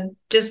camera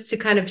just to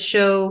kind of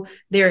show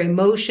their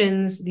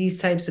emotions,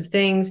 these types of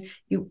things.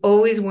 You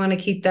always want to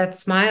keep that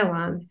smile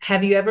on.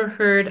 Have you ever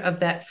heard of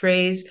that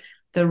phrase,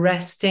 the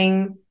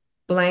resting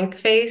blank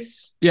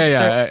face?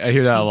 Yeah, I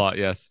hear that a lot.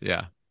 Yes,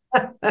 yeah.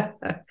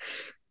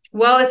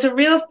 Well, it's a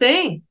real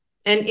thing.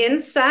 And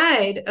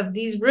inside of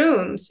these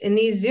rooms, in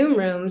these Zoom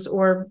rooms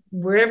or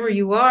wherever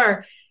you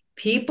are,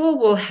 people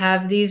will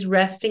have these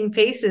resting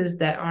faces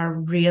that are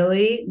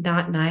really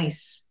not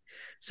nice.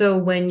 So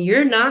when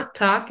you're not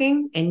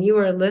talking and you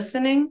are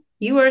listening,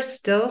 you are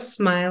still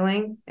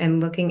smiling and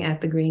looking at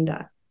the green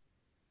dot.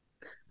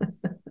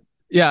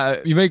 Yeah,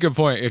 you make a good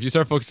point. If you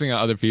start focusing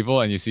on other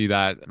people and you see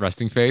that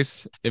resting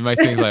face, it might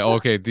think like, oh,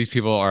 okay, these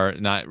people are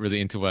not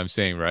really into what I'm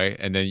saying, right?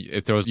 And then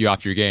it throws you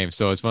off your game.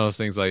 So it's one of those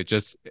things like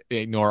just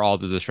ignore all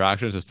the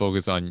distractions and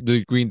focus on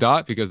the green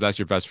dot because that's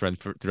your best friend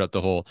throughout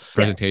the whole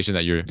presentation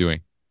that you're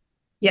doing.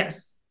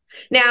 Yes.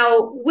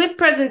 Now, with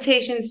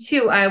presentations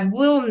too, I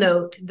will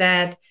note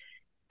that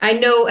I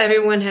know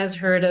everyone has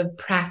heard of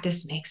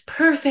practice makes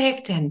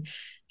perfect. And,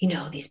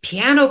 these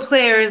piano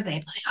players, they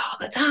play all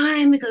the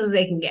time because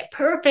they can get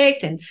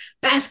perfect. And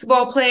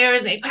basketball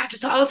players, they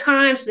practice all the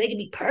time so they can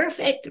be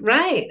perfect.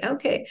 Right.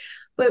 Okay.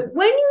 But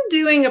when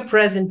you're doing a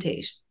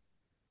presentation,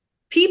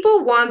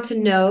 people want to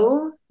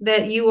know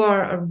that you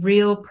are a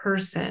real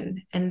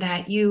person and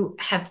that you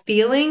have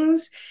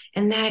feelings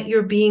and that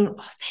you're being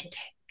authentic.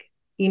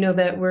 You know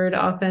that word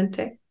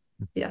authentic?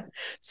 Yeah.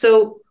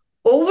 So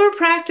Over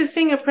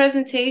practicing a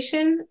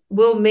presentation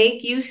will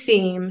make you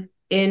seem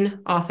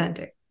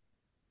inauthentic,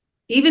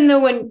 even though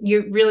when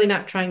you're really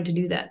not trying to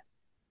do that.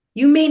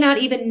 You may not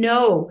even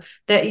know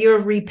that you're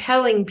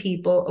repelling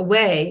people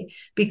away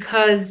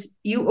because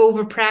you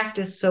over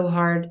practice so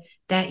hard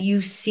that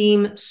you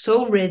seem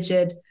so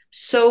rigid,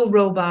 so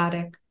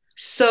robotic,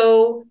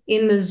 so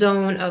in the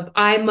zone of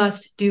I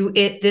must do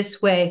it this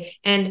way.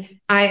 And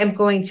I am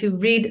going to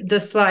read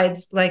the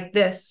slides like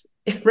this,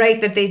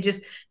 right? That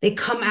they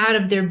come out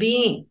of their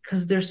being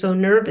because they're so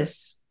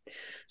nervous.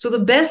 So the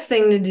best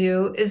thing to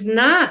do is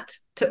not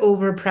to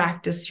over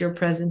practice your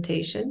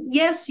presentation.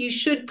 Yes, you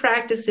should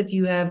practice if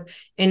you have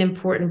an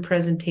important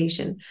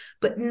presentation,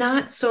 but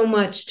not so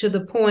much to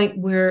the point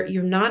where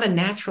you're not a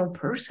natural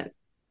person.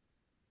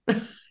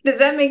 Does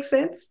that make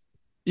sense?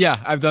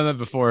 Yeah, I've done that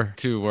before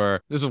too, where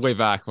this was way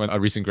back when a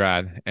recent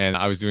grad and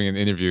I was doing an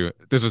interview.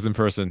 This was in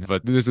person,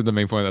 but this is the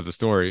main point of the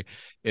story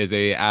is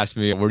they asked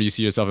me, where do you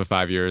see yourself in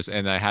 5 years?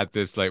 And I had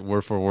this like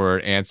word for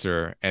word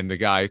answer. And the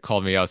guy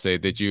called me out, say,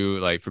 did you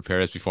like prepare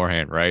this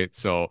beforehand? Right.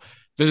 So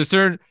there's a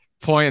certain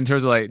point in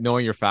terms of like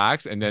knowing your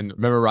facts and then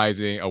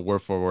memorizing a word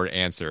for word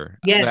answer.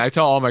 Like, Yes. I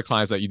tell all my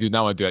clients that you do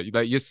not want to do it.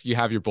 Like, yes, you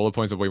have your bullet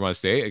points of what you want to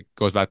say. It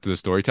goes back to the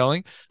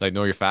storytelling, like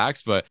know your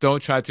facts, but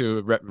don't try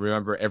to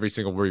remember every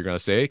single word you're going to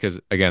say. Cause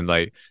again,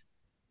 like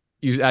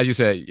you, as you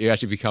said, you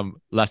actually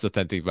become less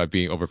authentic by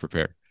being over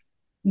prepared.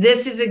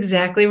 This is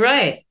exactly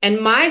right.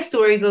 And my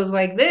story goes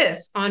like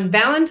this. On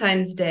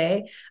Valentine's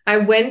Day, I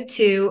went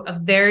to a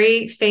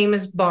very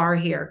famous bar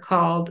here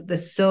called the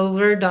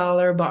Silver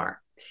Dollar Bar.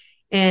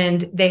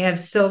 And they have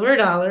silver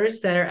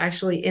dollars that are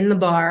actually in the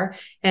bar.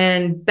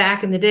 And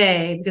back in the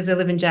day, because I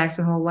live in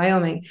Jackson Hole,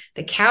 Wyoming,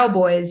 the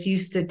cowboys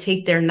used to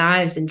take their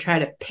knives and try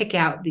to pick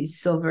out these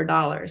silver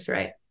dollars,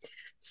 right?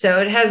 So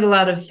it has a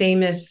lot of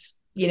famous,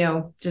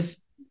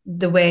 just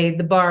the way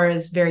the bar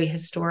is very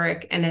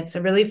historic. And it's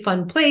a really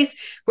fun place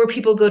where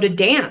people go to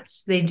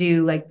dance. They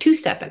do like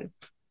two-stepping.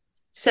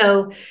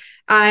 So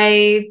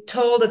I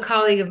told a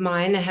colleague of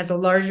mine that has a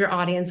larger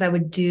audience, I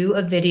would do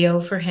a video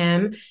for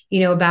him,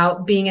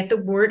 about being at the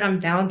Wort on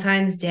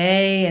Valentine's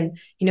Day and,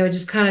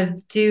 just kind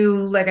of do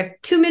like a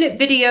 2-minute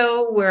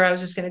video where I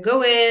was just going to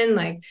go in,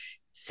 like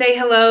say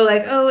hello,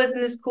 like, oh, isn't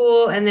this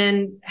cool? And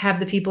then have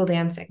the people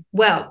dancing.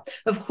 Well,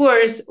 of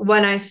course,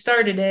 when I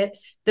started it,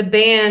 the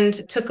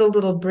band took a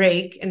little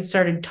break and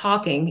started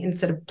talking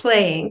instead of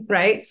playing,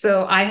 right?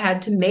 So I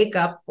had to make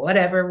up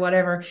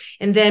whatever.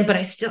 And then, but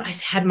I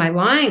had my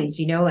lines,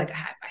 like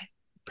I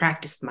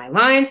practiced my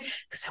lines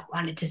because I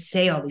wanted to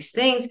say all these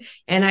things.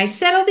 And I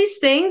said all these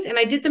things and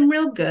I did them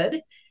real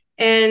good.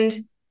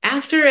 And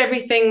after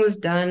everything was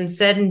done,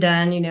 said and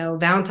done,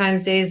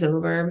 Valentine's Day is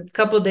over, a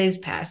couple of days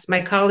passed.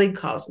 My colleague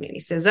calls me and he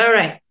says, all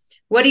right,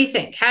 what do you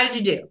think? How did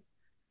you do?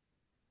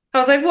 I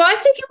was like, well, I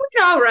think it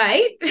went all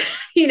right.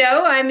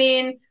 I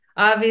mean,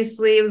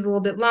 obviously it was a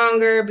little bit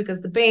longer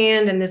because the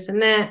band and this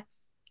and that.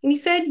 And he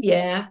said,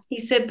 yeah. He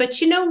said,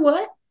 but you know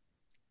what?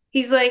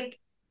 He's like,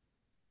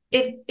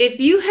 if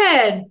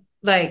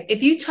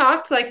you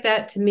talked like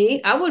that to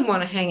me, I wouldn't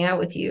want to hang out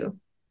with you.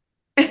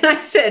 And I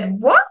said,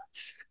 what?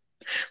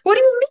 What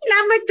do you mean?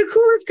 I'm like the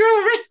coolest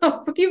girl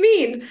around. What do you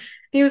mean? And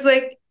he was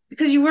like,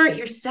 because you weren't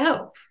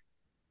yourself.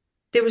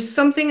 There was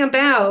something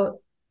about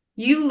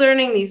you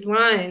learning these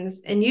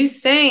lines and you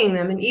saying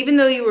them. And even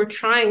though you were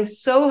trying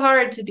so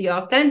hard to be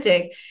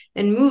authentic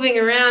and moving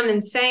around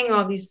and saying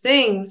all these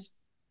things,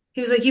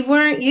 he was like, you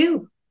weren't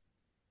you.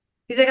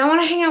 He's like, I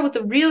want to hang out with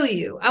the real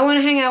you. I want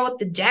to hang out with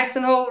the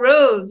Jackson Hole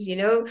Rose,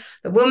 the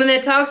woman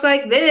that talks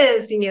like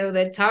this,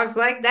 that talks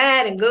like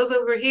that and goes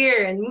over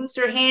here and moves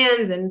her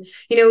hands and,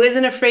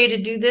 isn't afraid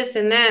to do this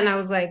and that. And I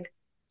was like,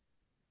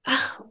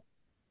 oh,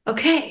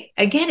 okay,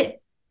 I get it.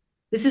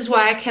 This is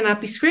why I cannot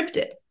be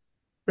scripted,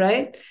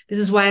 right? This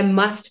is why I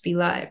must be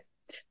live.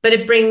 But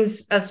it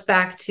brings us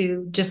back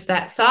to just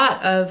that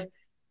thought of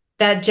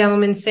that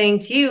gentleman saying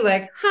to you,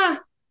 like,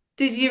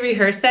 did you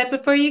rehearse that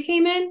before you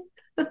came in?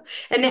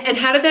 And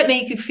how did that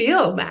make you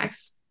feel,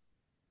 Max?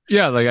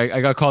 Yeah, like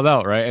I got called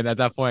out, right? And at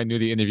that point, I knew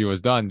the interview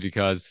was done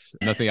because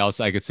nothing else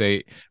I could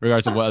say,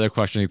 regardless of what other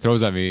question he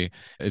throws at me,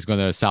 is going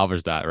to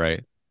salvage that,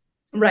 right?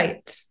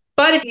 Right.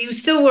 But if you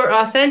still were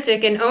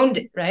authentic and owned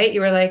it, right? You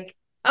were like,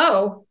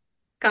 oh,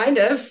 kind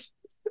of.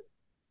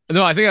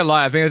 No, I think I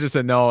lied. I think I just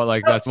said no,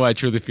 like that's what I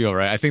truly feel,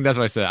 right? I think that's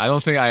what I said. I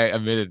don't think I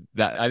admitted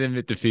that I didn't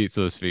admit defeat,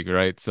 so to speak,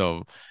 right?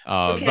 So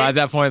Okay. but at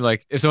that point,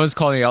 like if someone's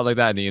calling you out like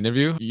that in the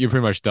interview, you're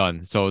pretty much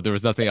done. So there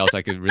was nothing else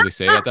I could really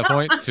say at that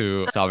point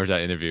to salvage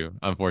that interview,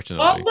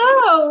 unfortunately.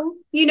 Although,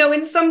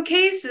 in some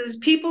cases,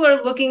 people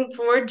are looking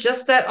for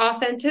just that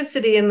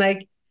authenticity and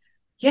like,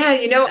 yeah,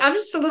 I'm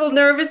just a little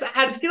nervous. I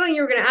had a feeling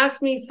you were going to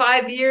ask me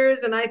 5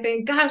 years. And I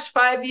think, gosh,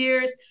 5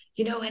 years,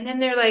 and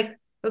then they're like,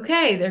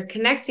 okay, they're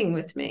connecting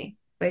with me.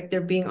 Like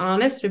they're being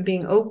honest, they're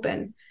being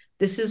open.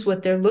 This is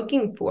what they're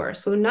looking for.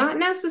 So not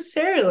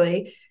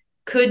necessarily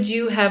could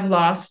you have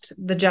lost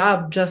the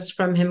job just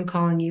from him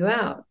calling you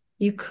out.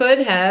 You could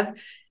have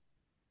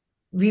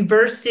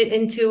reversed it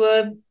into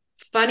a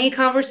funny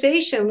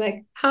conversation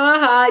like, ha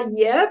ha,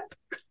 yep.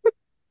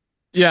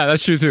 Yeah,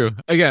 that's true too.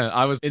 Again,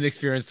 I was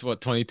inexperienced,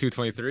 what, 22,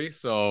 23.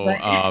 So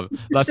Right.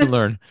 lesson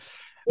learned.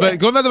 But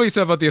Yes. going back to what you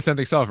said about the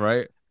authentic self,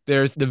 right?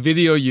 There's the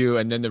video you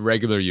and then the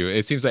regular you.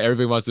 It seems like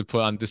everybody wants to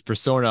put on this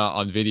persona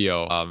on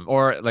video,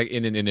 or like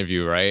in an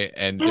interview, right?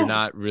 And they're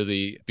not Yes.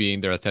 really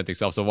being their authentic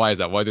self. So why is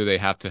that? Why do they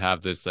have to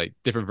have this like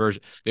different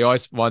version? They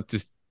always want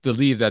to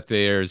believe that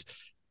there's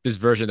this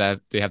version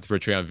that they have to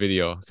portray on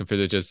video compared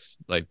to just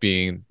like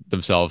being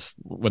themselves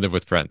when they're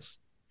with friends.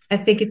 I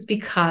think it's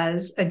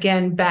because,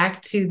 again,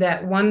 back to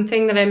that one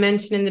thing that I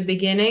mentioned in the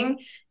beginning,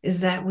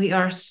 is that we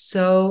are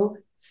so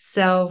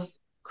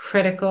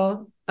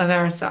self-critical of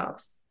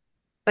ourselves.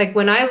 Like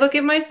when I look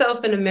at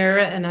myself in a mirror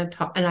and I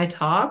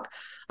talk,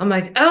 I'm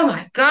like, oh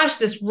my gosh,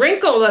 this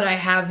wrinkle that I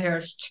have here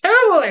is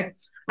terrible. Like,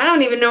 I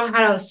don't even know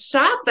how to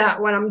stop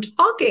that when I'm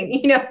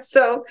talking,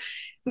 So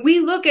we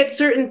look at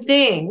certain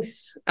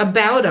things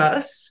about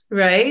us,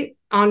 right,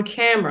 on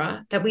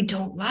camera that we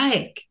don't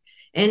like,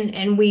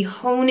 and we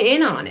hone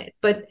in on it.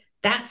 But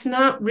that's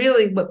not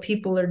really what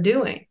people are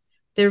doing.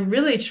 They're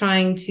really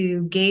trying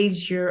to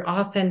gauge your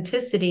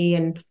authenticity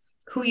and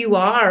who you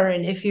are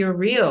and if you're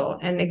real.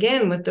 And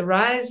again, with the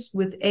rise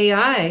with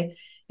AI,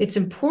 it's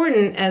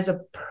important as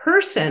a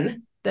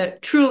person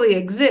that truly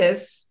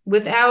exists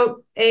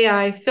without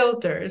AI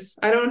filters.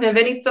 I don't have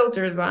any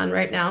filters on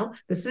right now.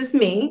 This is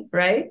me,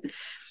 right?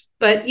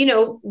 But,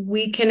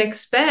 we can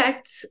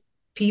expect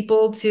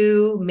people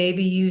to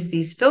maybe use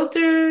these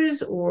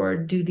filters or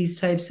do these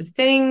types of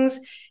things.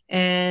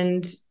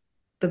 And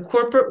the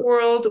corporate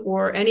world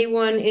or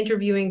anyone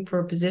interviewing for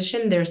a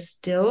position, they're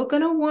still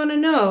going to want to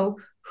know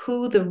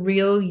who the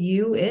real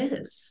you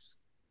is.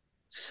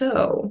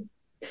 So,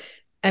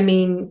 I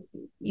mean,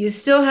 you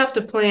still have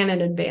to plan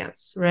in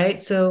advance, right?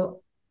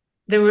 So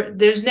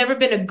there's never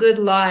been a good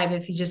live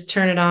if you just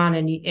turn it on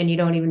and you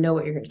don't even know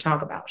what you're going to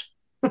talk about.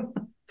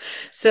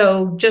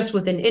 So just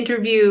with an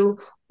interview,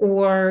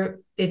 or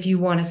if you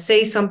want to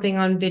say something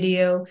on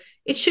video,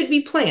 it should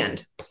be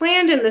planned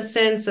in the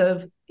sense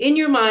of in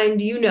your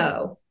mind,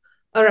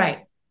 all right,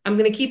 I'm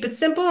going to keep it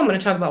simple. I'm going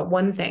to talk about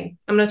one thing.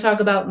 I'm going to talk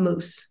about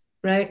moose,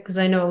 right? Because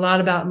I know a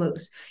lot about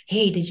moose.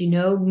 Hey, did you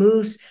know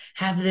moose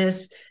have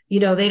this, they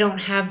don't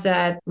have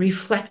that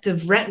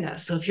reflective retina.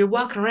 So if you're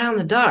walking around in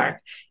the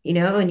dark,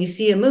 and you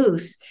see a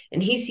moose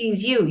and he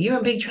sees you, you're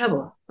in big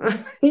trouble.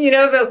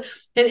 So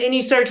and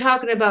you start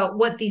talking about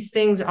what these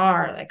things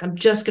are. Like, I'm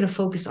just going to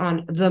focus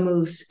on the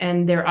moose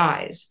and their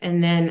eyes,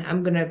 and then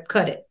I'm going to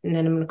cut it, and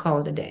then I'm going to call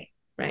it a day,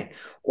 right?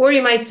 Or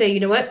you might say, you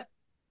know what?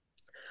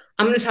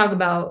 I'm going to talk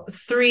about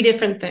 3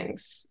 different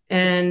things.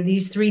 And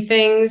these 3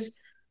 things,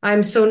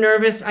 I'm so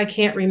nervous I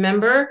can't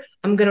remember.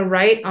 I'm going to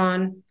write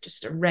on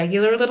just a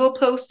regular little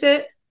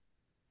Post-it,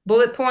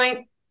 bullet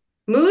point,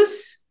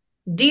 moose,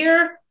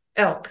 deer,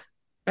 elk,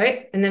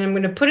 right? And then I'm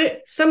going to put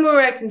it somewhere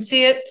where I can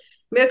see it.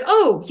 Be like,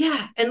 oh,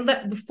 yeah. And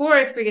before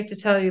I forget to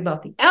tell you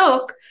about the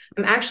elk,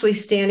 I'm actually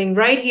standing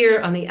right here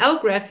on the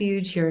elk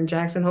refuge here in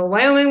Jackson Hole,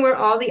 Wyoming, where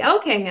all the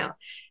elk hang out.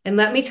 And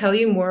let me tell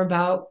you more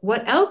about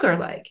what elk are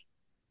like,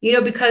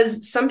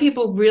 because some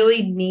people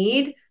really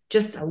need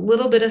just a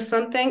little bit of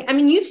something. I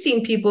mean, you've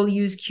seen people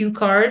use cue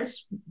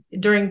cards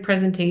during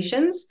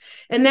presentations,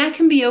 and that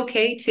can be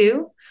okay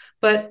too.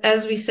 But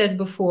as we said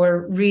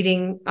before,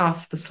 reading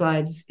off the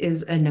slides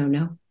is a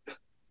no-no.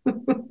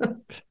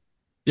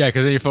 Yeah,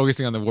 because then you're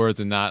focusing on the words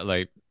and not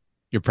like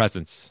your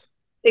presence.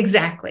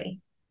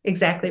 Exactly.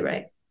 Exactly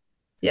right.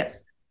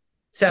 Yes.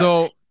 So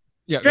So,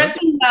 yeah, go ahead.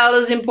 dressing well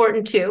is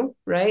important too,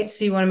 right?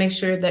 So you want to make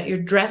sure that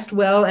you're dressed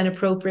well and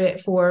appropriate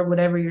for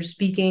whatever you're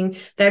speaking.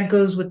 That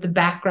goes with the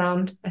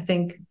background. I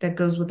think that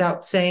goes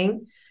without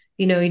saying.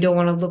 You don't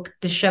want to look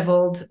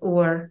disheveled,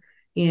 or,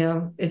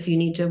 if you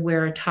need to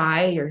wear a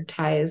tie, your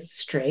tie is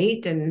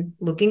straight and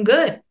looking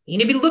good. You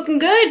need to be looking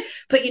good.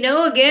 But,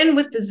 again,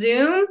 with the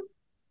Zoom,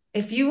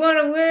 if you want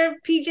to wear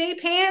PJ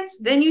pants,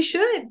 then you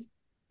should.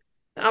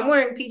 I'm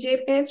wearing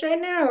PJ pants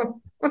right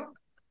now.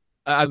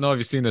 I don't know if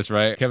you've seen this,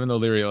 right? Kevin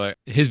O'Leary, like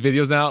his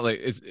videos now, like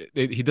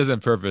he does it on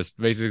purpose.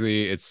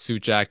 Basically, it's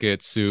suit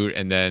jacket, suit,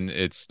 and then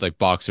it's like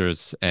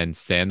boxers and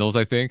sandals,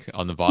 I think,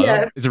 on the bottom.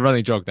 Yes. It's a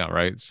running joke now,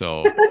 right?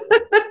 So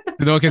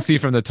no one can see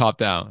from the top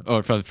down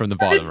or from the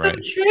bottom, It's so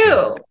right?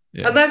 true.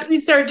 Yeah. Unless we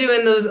start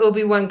doing those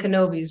Obi-Wan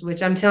Kenobis,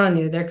 which I'm telling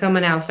you, they're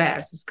coming out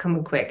fast. It's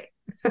coming quick.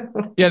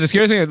 Yeah, the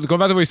scary thing is going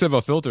back to what you said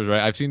about filters,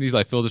 right? I've seen these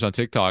like filters on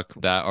TikTok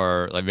that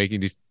are like making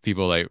these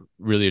people like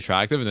really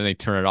attractive, and then they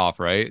turn it off,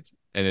 right?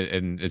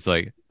 And it's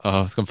like,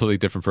 oh, it's a completely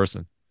different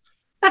person.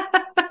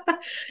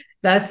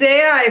 That's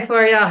AI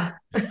for you. Yeah,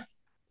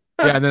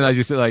 and then as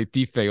you said, like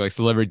deepfake, like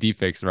celebrity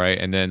deepfakes, right?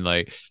 And then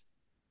like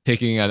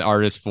taking an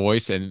artist's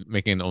voice and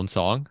making an own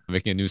song,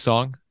 making a new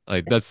song.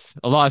 Like that's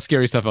a lot of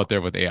scary stuff out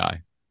there with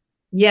AI.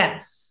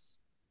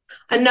 Yes.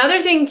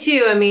 Another thing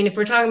too, I mean, if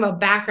we're talking about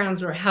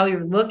backgrounds or how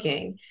you're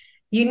looking,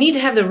 you need to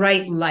have the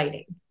right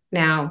lighting.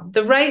 Now,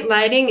 the right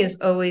lighting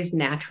is always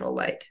natural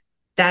light.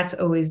 That's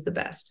always the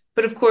best.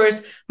 But of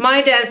course,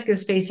 my desk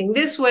is facing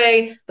this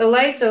way, the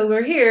light's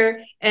over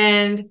here,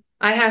 and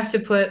I have to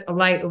put a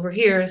light over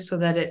here so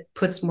that it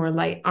puts more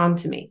light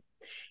onto me.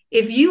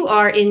 if you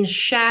are in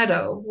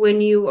shadow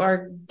when you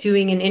are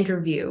doing an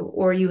interview,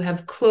 or you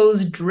have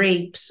closed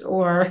drapes,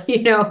 or,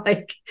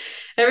 like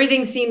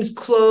everything seems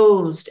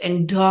closed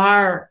and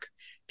dark,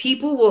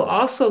 people will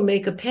also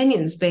make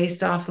opinions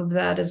based off of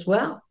that as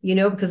well,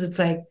 because it's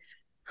like,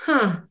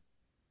 huh,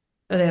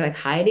 are they like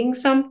hiding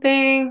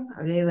something?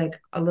 Are they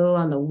like a little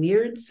on the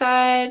weird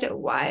side?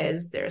 Why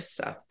is their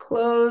stuff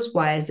closed?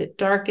 Why is it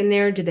dark in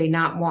there? Do they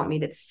not want me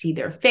to see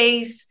their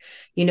face?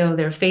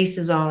 Their face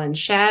is all in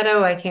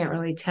shadow. I can't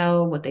really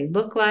tell what they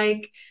look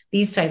like,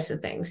 these types of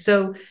things.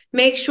 So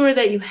make sure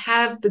that you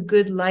have the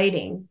good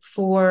lighting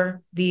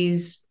for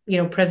these,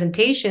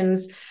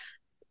 presentations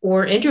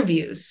or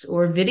interviews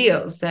or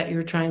videos that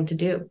you're trying to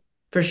do,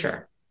 for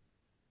sure.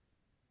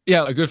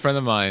 Yeah, a good friend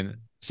of mine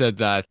said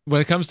that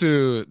when it comes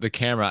to the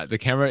camera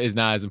is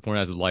not as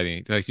important as the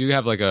lighting. Like you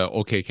have like a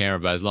okay camera,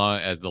 but as long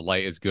as the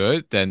light is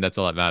good, then that's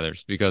all that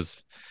matters.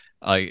 Because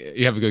like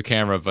you have a good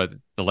camera, but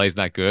the light's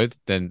not good,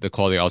 then the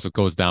quality also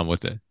goes down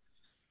with it.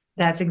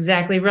 That's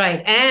exactly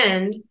right.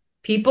 And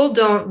people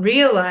don't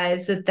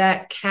realize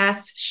that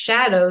casts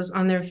shadows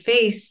on their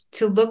face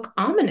to look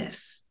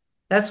ominous.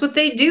 That's what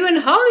they do in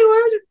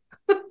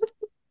Hollywood.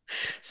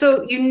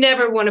 So you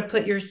never want to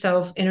put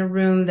yourself in a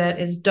room that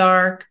is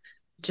dark,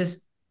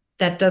 just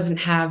that doesn't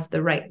have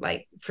the right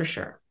light, for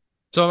sure.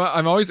 So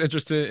I'm always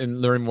interested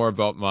in learning more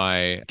about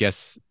my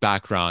guests'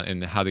 background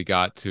and how they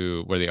got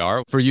to where they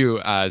are. For you,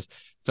 as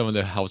someone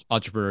that helps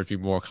entrepreneurs be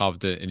more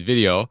confident in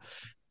video,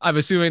 I'm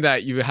assuming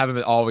that you haven't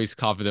been always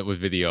confident with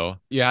video.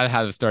 You had to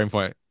have a starting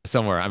point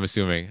somewhere, I'm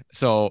assuming.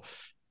 So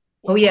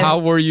Oh, how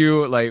yes. were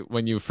you like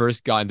when you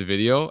first got into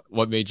video?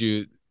 What made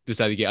you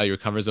decide to get out of your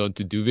comfort zone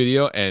to do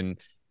video? And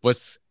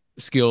what's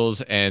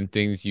skills and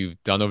things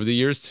you've done over the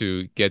years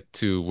to get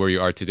to where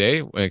you are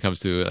today when it comes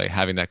to like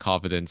having that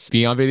confidence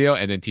being on video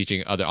and then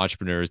teaching other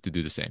entrepreneurs to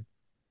do the same?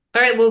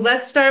 All right, well,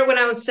 let's start when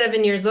I was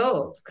 7 years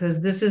old,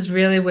 because this is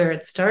really where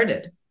it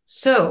started.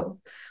 So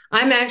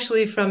I'm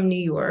actually from New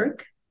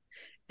York,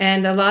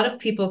 and a lot of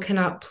people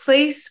cannot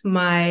place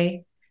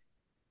my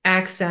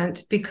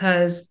accent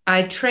because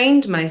I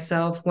trained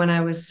myself when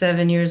I was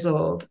 7 years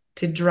old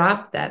to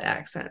drop that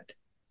accent.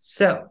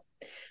 So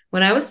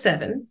when I was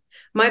 7,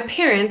 my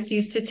parents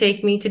used to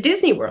take me to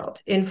Disney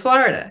World in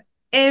Florida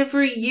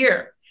every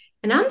year.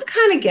 And I'm the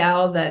kind of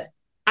gal that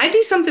I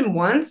do something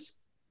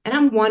once and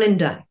I'm one and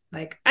done.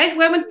 Like I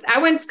went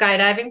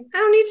skydiving. I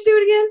don't need to do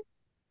it again.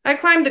 I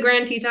climbed the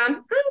Grand Teton. I don't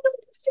need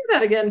to do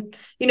that again.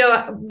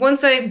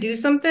 Once I do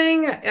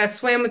something, I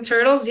swam with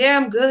turtles. Yeah,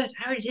 I'm good.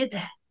 I already did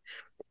that.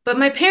 But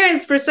my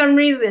parents, for some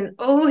reason,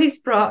 always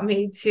brought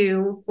me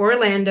to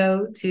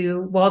Orlando,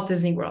 to Walt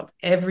Disney World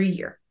every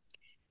year.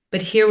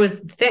 But here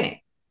was the thing.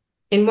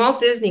 In Walt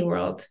Disney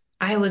World,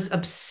 I was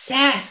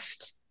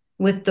obsessed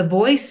with the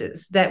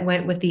voices that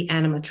went with the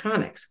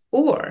animatronics,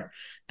 or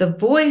the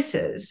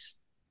voices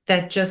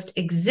that just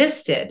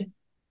existed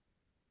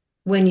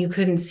when you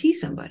couldn't see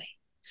somebody.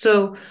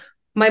 So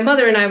my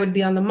mother and I would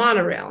be on the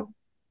monorail,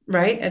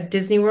 right, at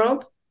Disney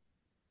World,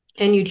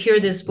 and you'd hear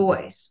this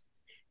voice.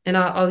 And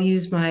I'll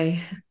use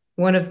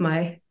one of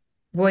my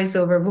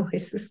voiceover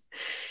voices.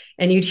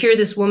 And you'd hear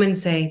this woman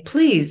say,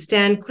 "Please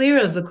stand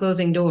clear of the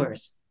closing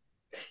doors."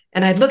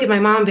 And I'd look at my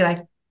mom and be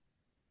like,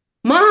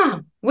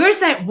 "Mom, where's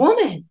that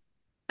woman?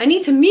 I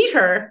need to meet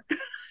her."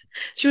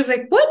 She was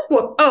like, "What?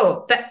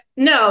 Oh,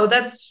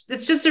 it's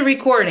just a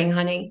recording,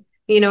 honey."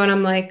 And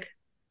I'm like,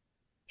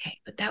 "Okay,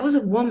 but that was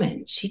a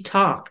woman. She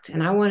talked,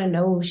 and I want to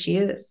know who she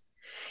is."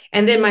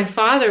 And then my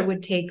father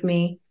would take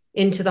me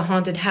into the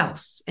haunted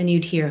house, and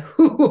you'd hear,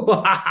 "Hoo,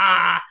 ha,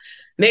 ha,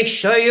 make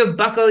sure you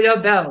buckle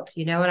your belt,"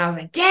 And I was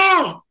like,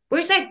 "Dad,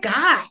 where's that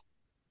guy?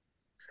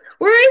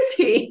 Where is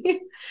he?"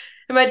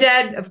 And my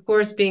dad, of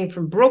course, being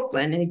from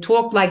Brooklyn, and he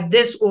talked like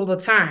this all the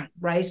time,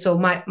 right? So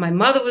my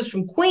mother was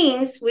from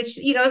Queens, which,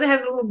 it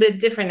has a little bit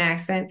different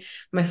accent.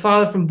 My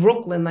father from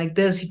Brooklyn, like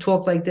this, he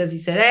talked like this. He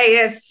said, "Hey,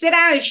 yes, sit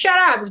down and shut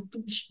up.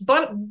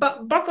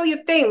 Buckle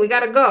your thing. We got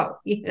to go."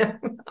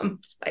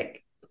 I'm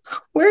like,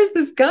 where's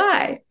this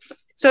guy?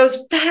 So I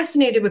was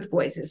fascinated with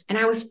voices, and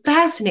I was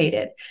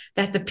fascinated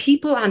that the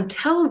people on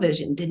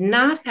television did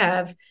not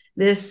have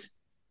this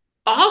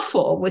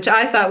awful, which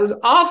I thought was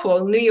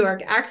awful, New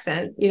York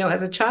accent,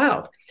 as a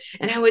child.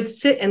 And I would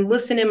sit and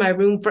listen in my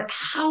room for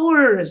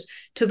hours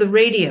to the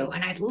radio,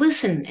 and I'd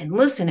listen and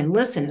listen and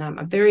listen. And I'm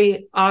a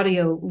very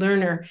audio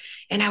learner,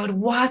 and I would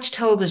watch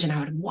television. I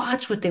would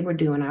watch what they were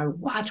doing. I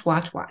would watch.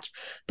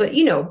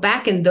 But,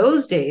 back in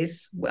those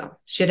days, well,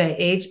 should I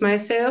age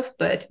myself?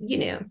 But,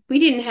 we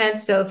didn't have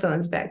cell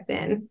phones back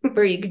then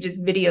where you could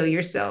just video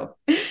yourself.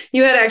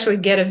 You had to actually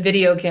get a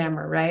video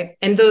camera, right?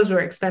 And those were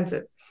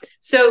expensive.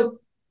 So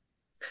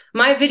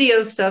my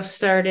video stuff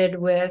started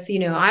with,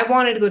 I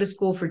wanted to go to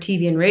school for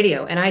TV and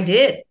radio, and I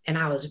did, and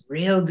I was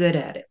real good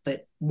at it.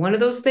 But one of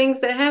those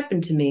things that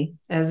happened to me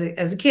as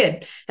a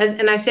kid,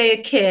 and I say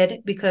a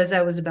kid because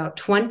I was about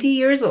 20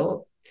 years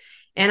old,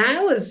 and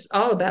I was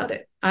all about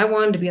it. I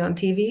wanted to be on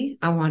TV.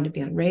 I wanted to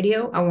be on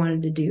radio. I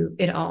wanted to do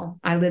it all.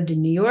 I lived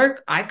in New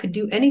York. I could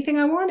do anything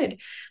I wanted.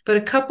 But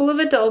a couple of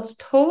adults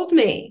told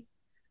me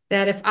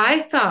that if I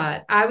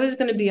thought I was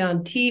going to be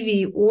on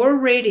TV or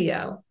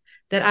radio,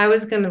 that I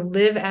was going to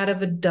live out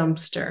of a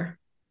dumpster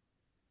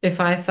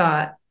if I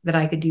thought that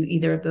I could do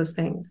either of those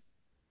things.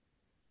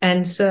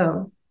 And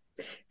so,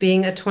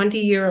 being a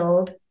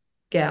 20-year-old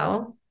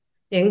gal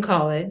in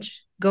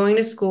college, going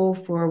to school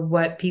for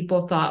what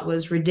people thought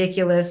was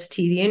ridiculous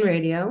TV and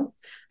radio,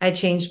 I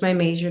changed my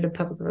major to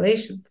public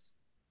relations.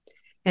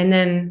 And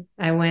then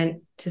I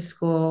went to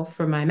school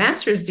for my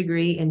master's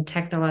degree in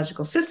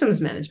technological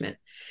systems management.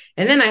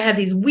 And then I had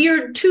these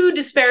weird 2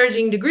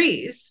 disparaging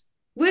degrees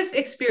with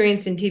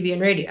experience in TV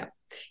and radio.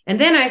 And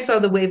then I saw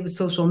the wave of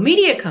social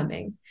media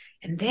coming.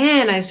 And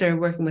then I started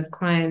working with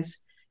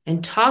clients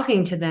and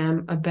talking to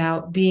them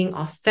about being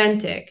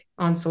authentic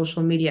on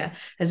social media,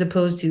 as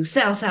opposed to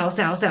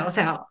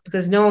sell,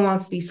 because no one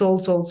wants to be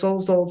sold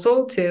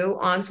to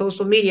on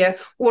social media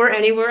or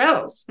anywhere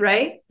else,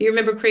 right? You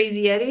remember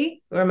Crazy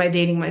Eddie, or am I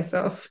dating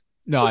myself?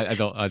 No, I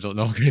don't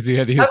know Crazy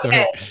Eddie. Okay,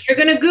 Sorry. you're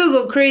gonna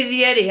Google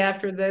Crazy Eddie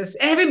after this.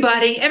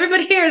 Everybody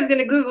here is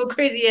gonna Google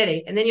Crazy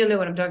Eddie, and then you'll know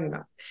what I'm talking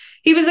about.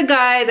 He was a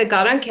guy that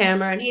got on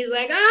camera and he's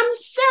like, I'm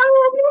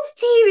selling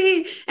this TV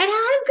and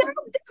I've got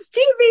this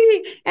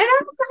TV and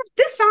I've got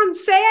this on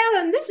sale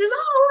and this is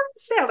all on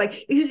sale.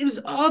 Like it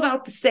was all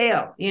about the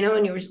sale, you know,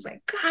 and you were just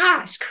like,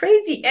 gosh,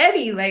 Crazy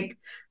Eddie, like,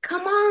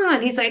 come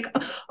on. He's like,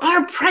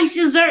 our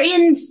prices are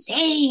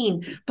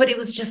insane. But it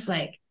was just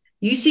like,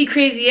 you see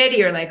Crazy Eddie,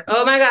 you're like,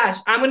 oh my gosh,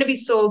 I'm going to be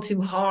sold too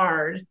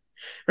hard.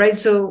 Right.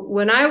 So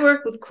when I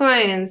work with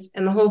clients,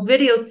 and the whole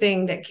video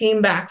thing that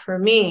came back for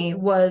me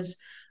was,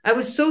 I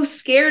was so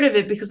scared of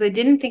it because I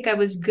didn't think I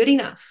was good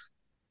enough,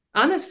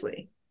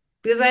 honestly,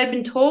 because I had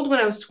been told when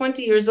I was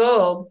 20 years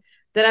old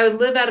that I would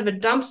live out of a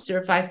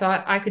dumpster if I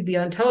thought I could be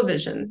on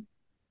television.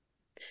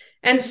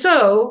 And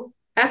so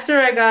after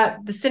I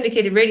got the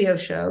syndicated radio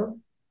show,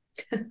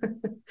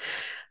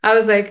 I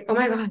was like, oh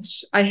my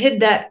gosh, I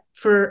hid that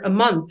for a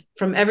month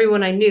from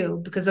everyone I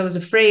knew because I was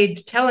afraid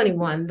to tell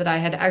anyone that I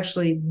had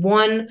actually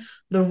won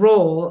the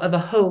role of a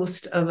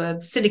host of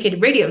a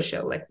syndicated radio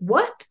show. Like,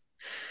 what?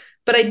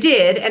 But I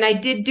did, and I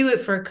did do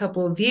it for a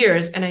couple of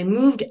years, and I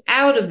moved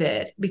out of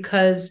it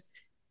because,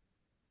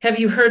 have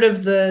you heard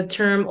of the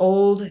term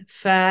old,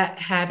 fat,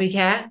 happy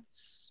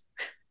cats?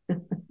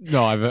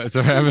 No, I haven't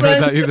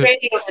heard that either.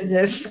 Radio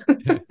business.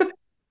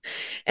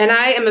 And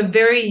I am a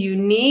very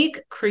unique,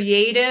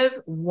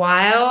 creative,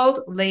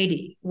 wild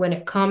lady when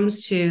it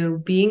comes to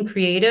being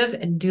creative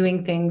and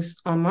doing things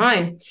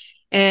online.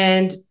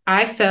 And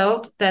I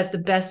felt that the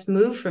best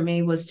move for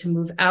me was to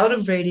move out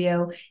of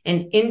radio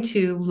and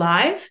into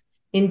live,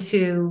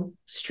 into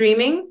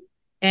streaming,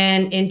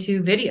 and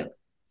into video.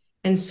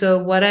 And so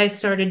what I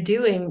started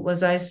doing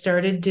was I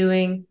started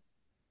doing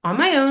on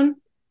my own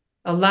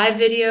a live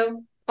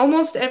video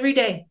almost every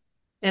day.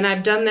 And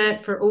I've done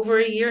that for over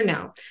a year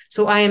now.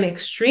 So I am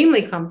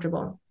extremely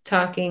comfortable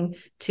talking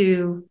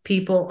to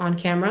people on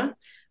camera.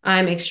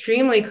 I'm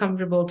extremely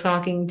comfortable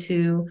talking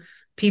to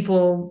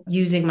people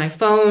using my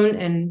phone.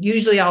 And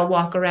usually I'll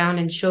walk around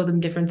and show them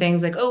different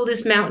things like, oh,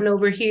 this mountain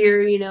over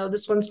here, you know,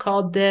 this one's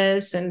called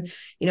this. And,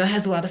 you know, it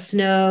has a lot of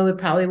snow. It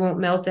probably won't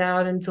melt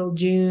out until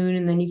June.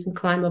 And then you can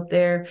climb up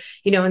there,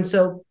 you know. And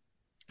so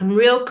I'm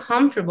real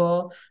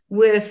comfortable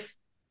with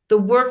the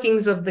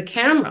workings of the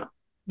camera,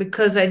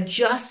 because I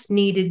just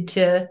needed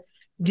to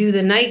do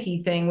the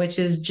Nike thing, which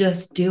is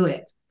just do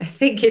it. I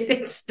think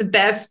it's the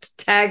best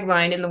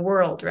tagline in the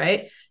world,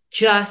 right?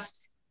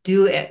 Just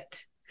do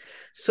it.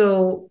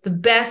 So the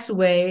best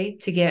way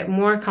to get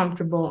more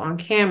comfortable on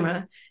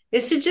camera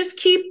is to just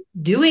keep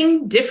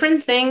doing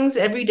different things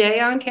every day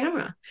on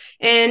camera.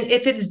 And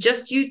if it's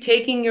just you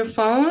taking your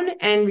phone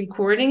and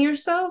recording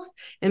yourself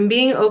and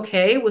being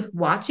okay with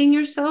watching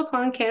yourself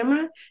on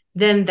camera,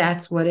 then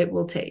that's what it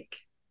will take.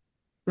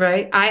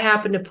 Right? I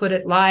happen to put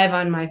it live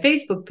on my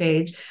Facebook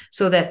page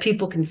so that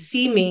people can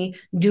see me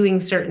doing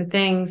certain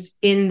things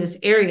in this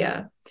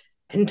area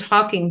and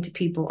talking to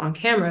people on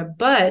camera.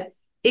 But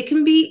it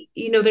can be,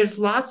 you know, there's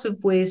lots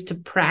of ways to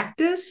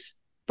practice,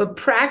 but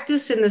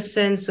practice in the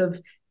sense of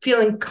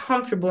feeling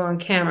comfortable on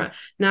camera,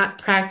 not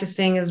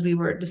practicing, as we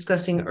were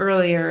discussing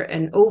earlier,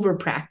 and over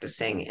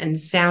practicing and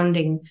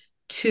sounding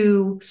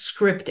too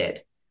scripted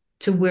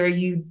to where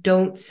you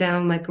don't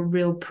sound like a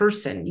real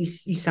person. You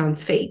sound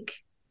fake.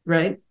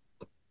 Right.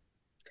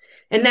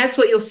 And that's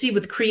what you'll see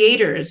with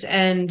creators.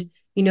 And,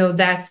 you know,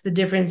 that's the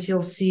difference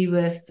you'll see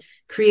with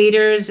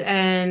creators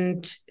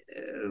and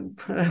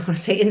I want to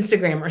say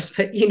Instagrammers,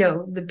 but, you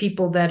know, the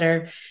people that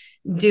are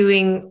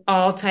doing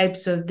all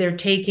types of, they're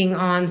taking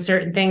on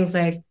certain things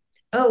like,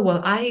 oh,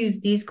 well, I use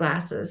these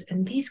glasses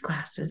and these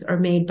glasses are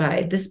made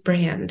by this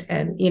brand.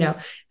 And, you know,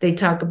 they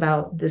talk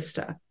about this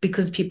stuff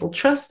because people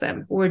trust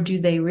them. Or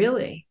do they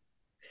really?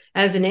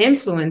 As an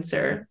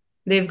influencer,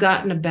 they've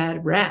gotten a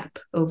bad rap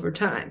over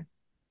time,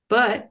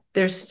 but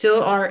there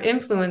still are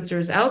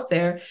influencers out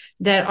there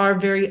that are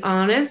very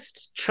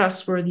honest,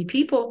 trustworthy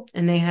people,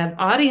 and they have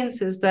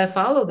audiences that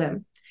follow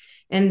them.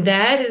 And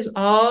that is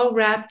all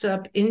wrapped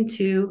up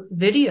into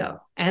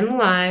video and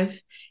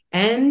live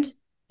and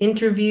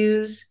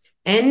interviews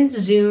and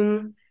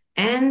Zoom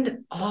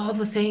and all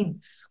the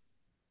things.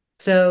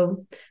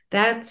 So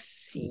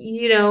that's,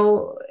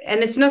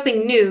 and it's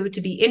nothing new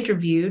to be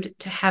interviewed,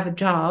 to have a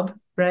job,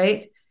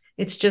 right?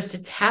 It's just,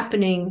 it's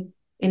happening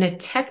in a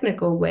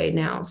technical way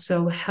now.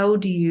 So how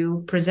do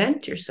you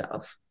present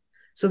yourself?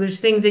 So there's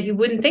things that you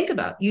wouldn't think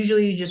about.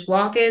 Usually you just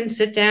walk in,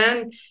 sit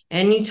down,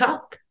 and you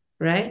talk,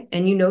 right?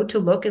 And you know to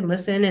look and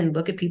listen and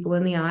look at people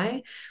in the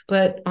eye.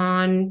 But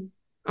on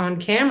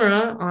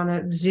camera, on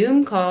a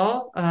Zoom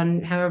call,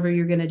 on however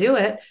you're going to do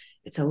it,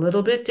 it's a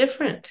little bit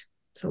different.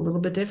 It's a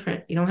little bit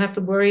different. You don't have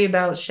to worry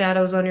about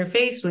shadows on your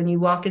face when you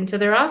walk into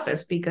their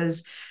office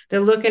because they're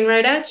looking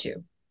right at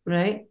you,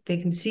 right? They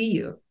can see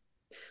you.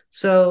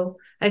 So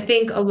I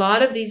think a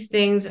lot of these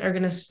things are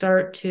going to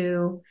start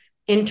to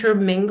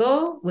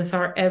intermingle with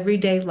our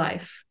everyday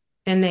life.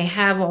 And they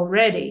have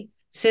already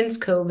since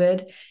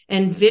COVID,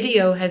 and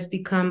video has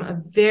become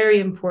a very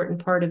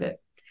important part of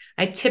it.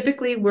 I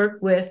typically work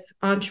with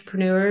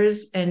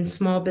entrepreneurs and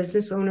small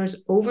business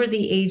owners over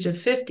the age of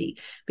 50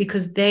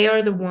 because they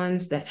are the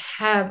ones that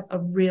have a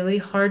really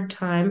hard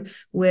time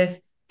with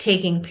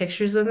taking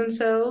pictures of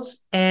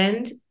themselves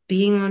and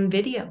being on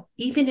video,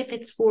 even if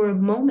it's for a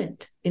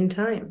moment in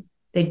time.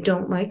 They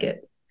don't like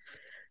it.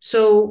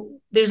 So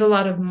there's a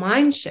lot of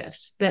mind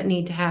shifts that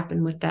need to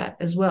happen with that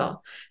as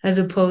well, as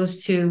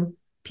opposed to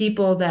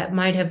people that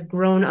might have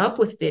grown up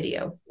with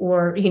video,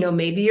 or,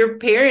 maybe your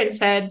parents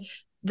had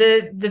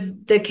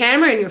the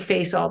camera in your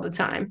face all the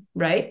time,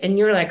 right? And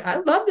you're like, I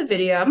love the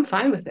video, I'm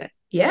fine with it.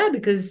 Yeah,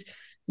 because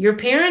your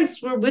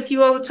parents were with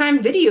you all the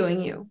time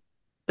videoing you.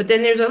 But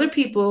then there's other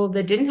people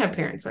that didn't have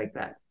parents like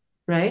that,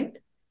 right?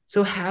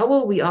 So how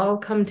will we all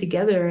come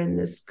together in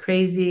this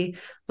crazy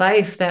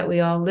life that we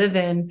all live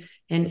in,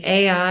 and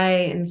AI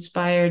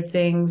inspired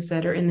things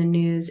that are in the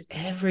news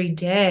every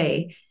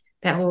day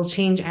that will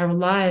change our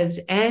lives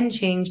and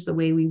change the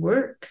way we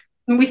work?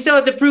 And we still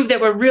have to prove that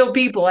we're real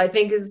people, I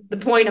think, is the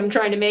point I'm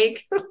trying to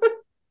make.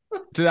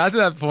 To add to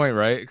that point,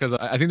 right? Because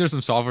I think there's some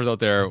softwares out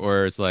there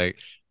where it's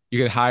like you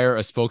can hire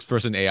a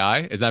spokesperson AI.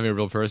 It's not even a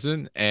real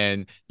person,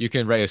 and you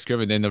can write a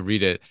script and then they'll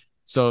read it.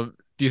 So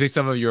do you think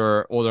some of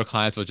your older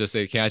clients will just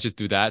say, "Can I just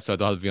do that so I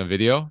don't have to be on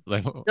video?"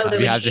 Like, No,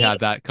 have you had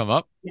that come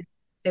up?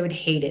 They would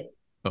hate it.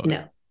 Okay.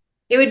 No.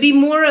 It would be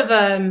more of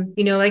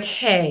like,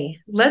 hey,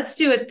 let's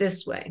do it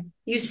this way.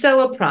 You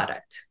sell a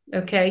product,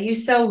 okay? You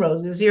sell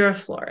roses. You're a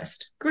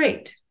florist.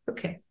 Great.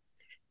 Okay.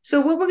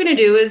 So what we're going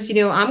to do is,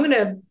 I'm going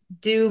to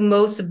do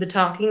most of the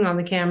talking on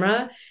the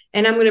camera,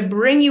 and I'm going to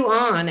bring you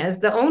on as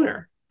the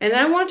owner. And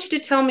I want you to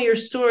tell me your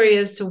story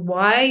as to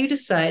why you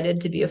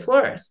decided to be a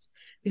florist,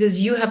 because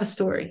you have a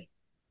story.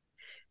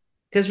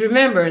 Because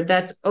remember,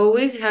 that's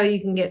always how you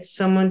can get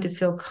someone to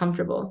feel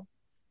comfortable,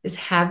 is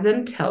have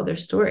them tell their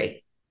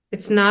story.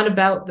 It's not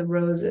about the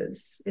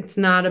roses. It's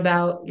not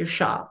about your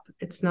shop.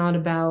 It's not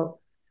about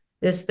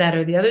this, that,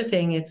 or the other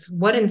thing. It's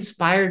what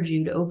inspired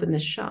you to open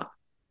this shop.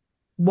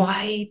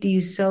 Why do you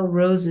sell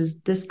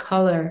roses this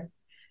color?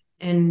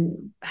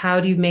 And how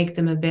do you make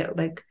them a bit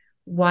like,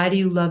 why do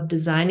you love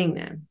designing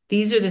them?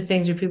 These are the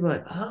things where people are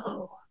like,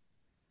 oh,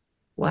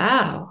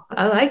 wow,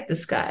 I like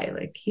this guy.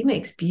 Like, he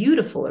makes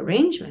beautiful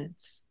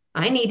arrangements.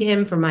 I need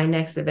him for my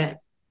next event,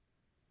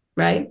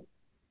 right?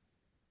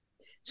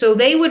 So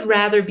they would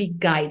rather be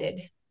guided,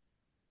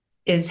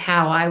 is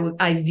how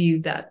I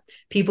view that.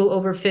 People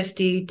over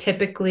 50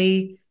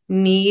 typically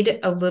need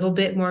a little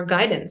bit more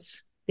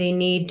guidance. They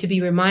need to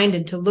be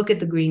reminded to look at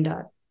the green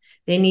dot.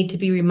 They need to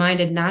be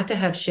reminded not to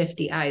have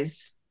shifty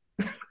eyes.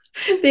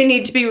 They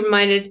need to be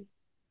reminded,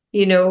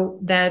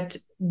 that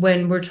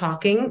when we're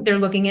talking, they're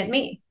looking at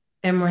me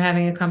and we're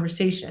having a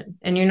conversation,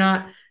 and you're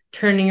not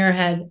turning your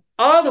head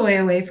all the way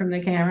away from the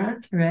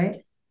camera,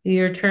 right?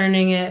 You're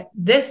turning it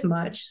this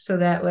much so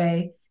that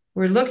way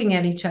we're looking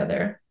at each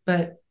other,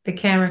 but the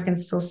camera can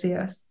still see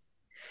us.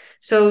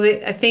 So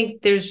I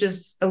think there's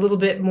just a little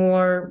bit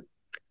more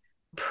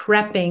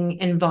prepping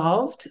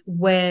involved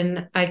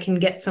when I can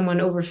get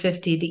someone over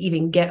 50 to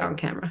even get on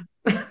camera.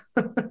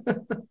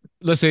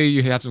 Let's say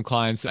you have some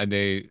clients and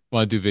they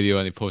want to do video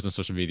and they post on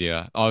social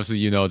media.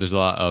 Obviously, there's a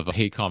lot of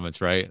hate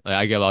comments, right? Like,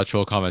 I get a lot of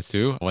troll comments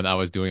too when I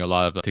was doing a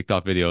lot of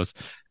TikTok videos.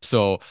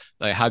 So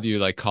like, how do you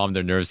like calm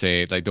their nerves,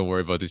 say like, don't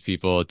worry about these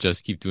people,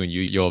 just keep doing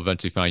you. You'll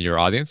eventually find your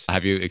audience.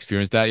 Have you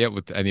experienced that yet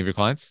with any of your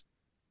clients?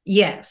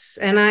 Yes.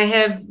 And I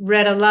have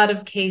read a lot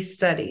of case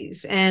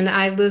studies, and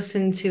I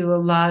listen to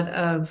a lot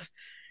of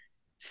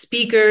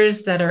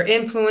speakers that are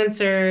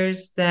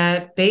influencers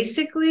that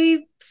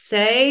basically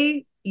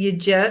say, you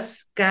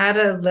just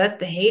gotta let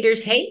the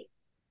haters hate.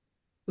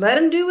 Let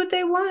them do what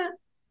they want.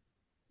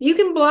 You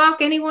can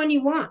block anyone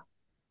you want.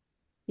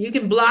 You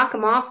can block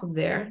them off of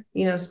there,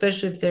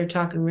 especially if they're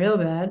talking real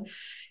bad.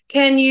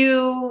 Can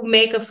you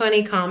make a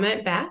funny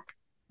comment back?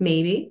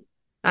 Maybe.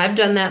 I've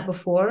done that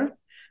before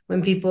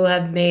when people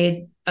have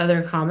made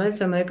other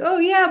comments. I'm like, oh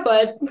yeah,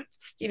 but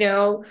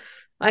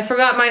I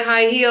forgot my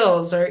high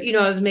heels, or,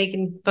 I was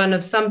making fun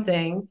of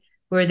something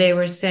where they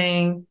were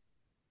saying,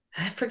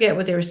 I forget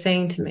what they were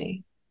saying to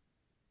me.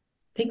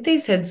 I think they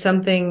said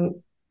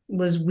something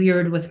was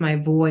weird with my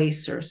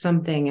voice or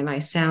something, and I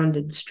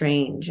sounded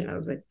strange. And I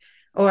was like,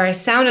 or I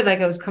sounded like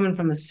I was coming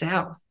from the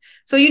South.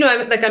 So,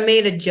 I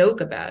made a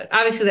joke about it.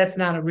 Obviously, that's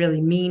not a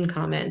really mean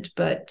comment,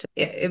 but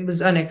it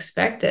was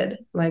unexpected.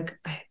 Like,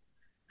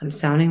 I'm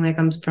sounding like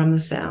I'm from the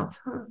South.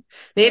 Huh?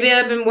 Maybe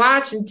I've been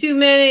watching too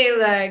many,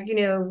 I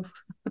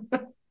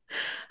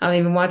don't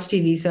even watch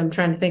TV, so I'm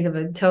trying to think of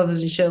a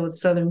television show with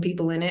Southern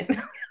people in it.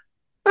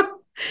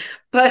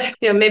 But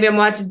maybe I'm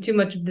watching too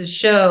much of the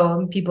show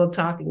and people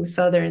talking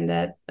Southern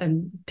that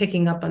I'm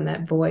picking up on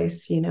that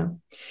voice.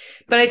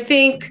 But I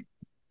think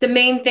the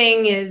main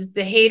thing is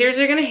the haters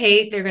are going to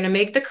hate. They're going to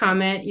make the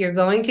comment. You're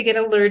going to get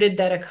alerted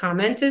that a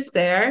comment is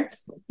there.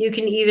 You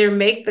can either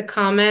make the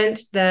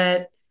comment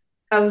that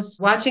I was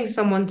watching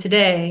someone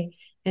today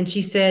and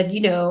she said,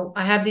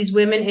 I have these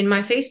women in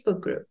my Facebook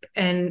group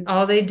and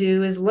all they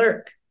do is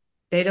lurk.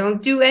 They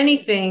don't do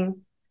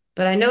anything,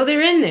 but I know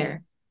they're in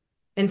there.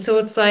 And so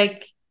it's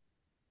like,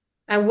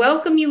 I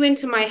welcome you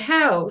into my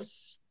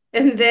house,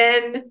 and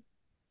then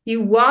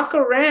you walk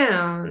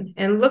around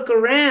and look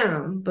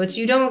around, but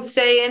you don't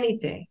say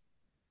anything.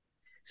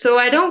 So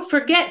I don't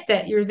forget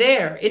that you're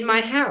there in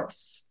my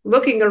house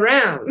looking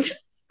around,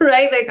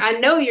 right? Like I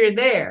know you're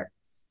there.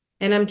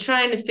 And I'm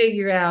trying to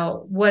figure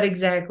out what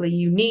exactly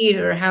you need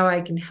or how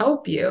I can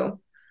help you.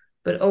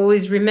 But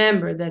always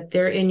remember that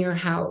they're in your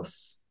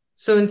house.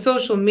 So in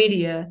social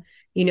media,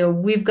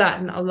 we've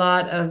gotten a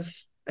lot of,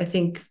 I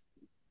think,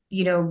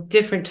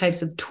 different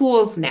types of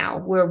tools now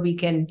where we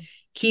can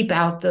keep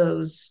out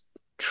those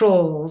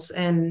trolls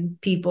and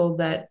people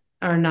that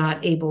are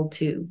not able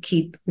to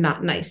keep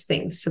not nice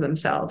things to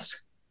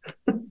themselves.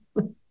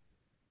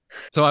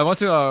 So I want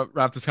to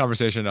wrap this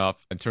conversation up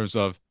in terms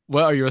of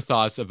what are your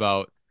thoughts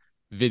about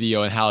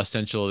video and how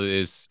essential it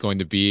is going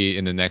to be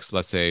in the next,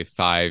 let's say,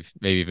 5,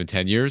 maybe even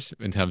 10 years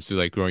in terms of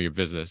like growing your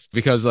business?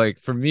 Because like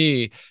for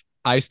me,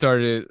 I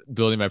started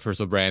building my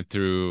personal brand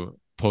through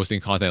posting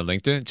content on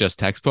LinkedIn, just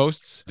text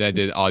posts. Then I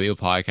did audio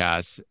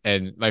podcasts.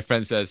 And my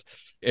friend says,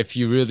 if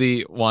you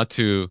really want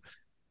to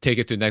take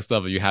it to the next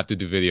level, you have to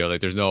do video.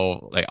 Like there's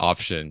no like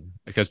option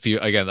because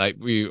people, again, like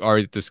we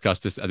already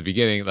discussed this at the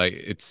beginning, like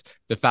it's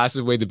the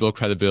fastest way to build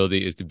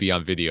credibility is to be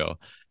on video.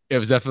 It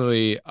was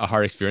definitely a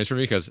hard experience for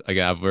me because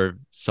again, I'm very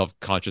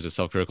self-conscious and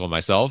self-critical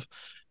myself,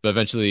 but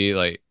eventually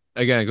like,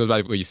 again, it goes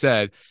back to what you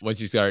said.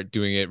 Once you start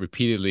doing it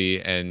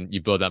repeatedly and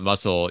you build that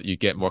muscle, you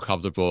get more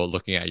comfortable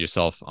looking at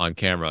yourself on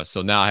camera.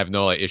 So now I have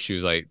no like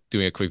issues like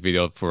doing a quick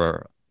video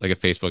for like a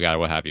Facebook ad or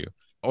what have you,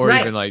 or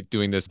even like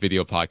doing this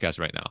video podcast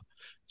right now.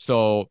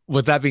 So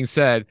with that being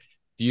said,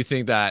 do you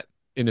think that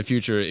in the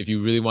future, if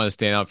you really want to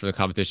stand out from the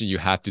competition, you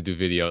have to do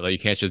video? Like you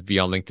can't just be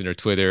on LinkedIn or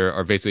Twitter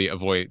or basically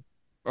avoid,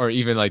 or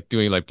even like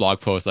doing like blog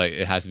posts, like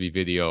it has to be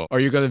video, or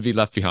you're going to be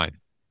left behind?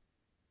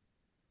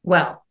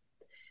 Well,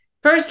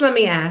 first, let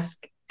me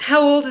ask,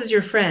 how old is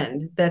your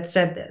friend that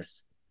said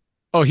this?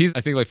 Oh, he's,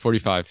 I think, like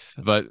 45,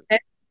 but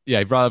yeah,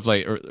 he brought up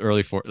like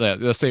early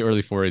let's say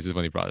early 40s is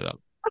when he brought it up.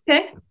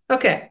 Okay.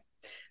 Okay.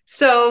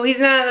 So he's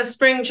not a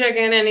spring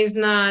chicken and he's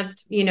not,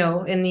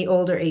 in the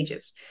older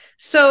ages.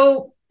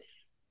 So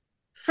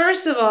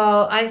first of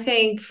all, I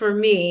think for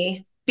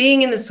me,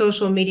 being in the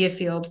social media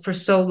field for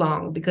so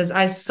long, because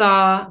I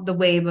saw the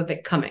wave of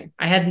it coming.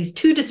 I had these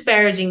 2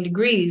 disparaging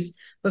degrees,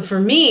 but for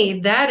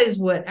me, that is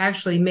what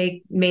actually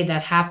made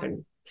that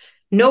happen.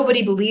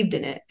 Nobody believed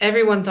in it.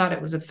 Everyone thought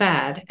it was a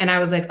fad. And I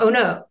was like, oh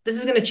no, this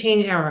is going to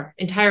change our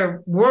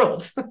entire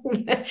world.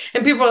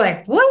 And people were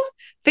like, what?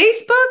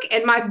 Facebook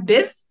and my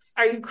business?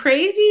 Are you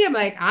crazy? I'm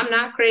like, I'm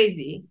not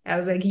crazy. I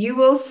was like, you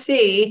will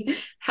see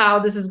how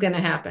this is going to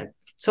happen.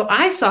 So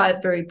I saw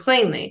it very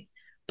plainly.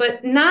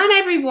 But not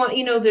everyone,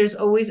 there's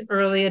always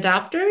early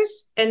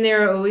adopters and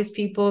there are always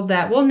people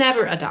that will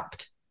never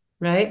adopt,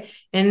 right?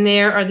 And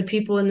there are the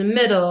people in the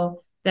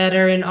middle that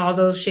are in all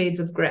those shades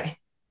of gray.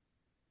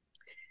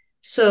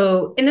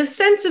 So in the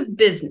sense of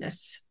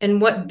business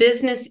and what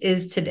business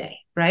is today,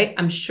 right?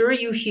 I'm sure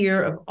you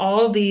hear of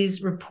all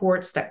these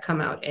reports that come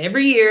out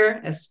every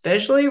year,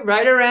 especially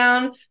right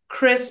around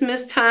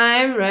Christmas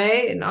time,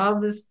 right? And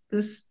all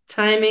this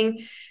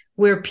timing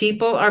where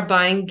people are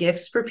buying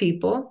gifts for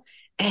people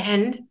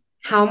and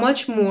how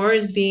much more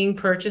is being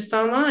purchased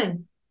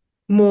online.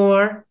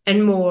 More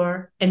and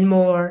more and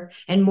more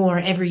and more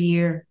every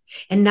year.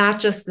 And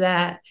not just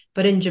that,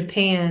 but in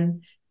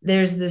Japan,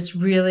 there's this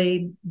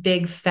really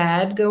big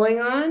fad going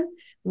on,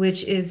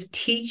 which is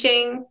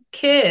teaching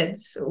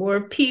kids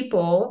or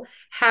people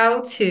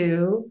how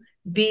to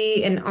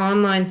be an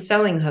online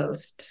selling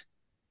host.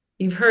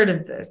 You've heard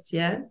of this,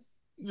 yes?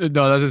 No, that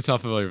doesn't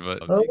sound familiar, but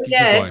it's coming.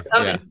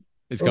 Yeah,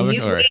 it's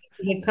coming. When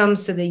it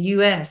comes to the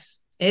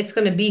US, it's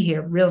going to be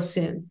here real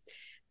soon.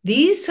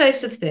 These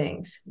types of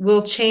things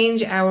will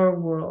change our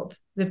world.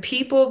 The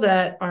people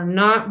that are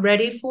not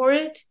ready for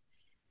it,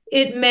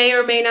 it may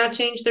or may not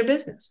change their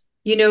business.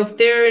 If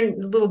they're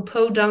in a little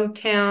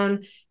podunk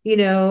town,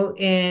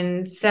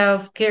 in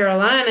South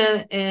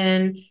Carolina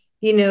and,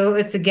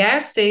 it's a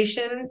gas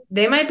station,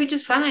 they might be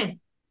just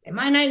fine. They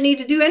might not need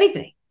to do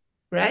anything,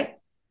 right?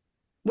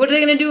 What are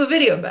they going to do a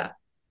video about?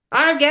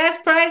 Our gas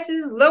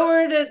prices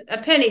lowered a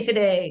penny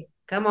today.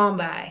 Come on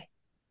by.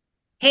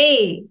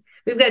 Hey,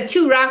 We've got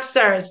 2 rock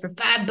stars for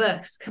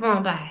 $5. Come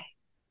on by.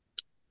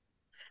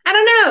 I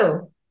don't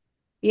know.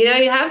 You know,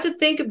 you have to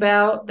think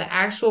about the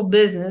actual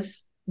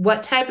business,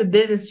 what type of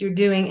business you're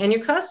doing, and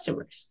your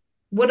customers.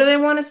 What do they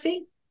want to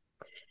see?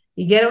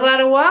 You get a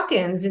lot of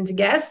walk-ins into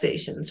gas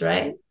stations,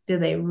 right? Do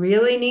they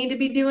really need to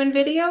be doing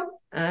video?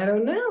 I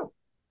don't know.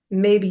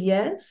 Maybe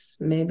yes,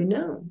 maybe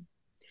no.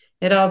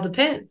 It all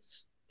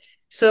depends.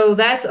 So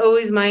that's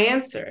always my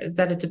answer, is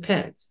that it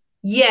depends.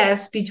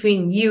 Yes,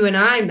 between you and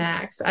I,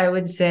 Max, I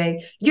would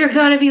say you're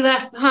going to be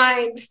left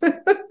behind.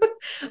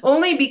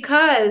 Only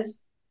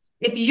because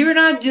if you're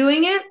not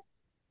doing it,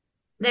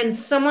 then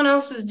someone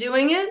else is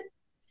doing it.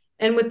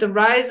 And with the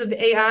rise of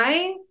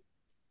AI,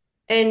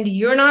 and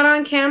you're not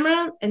on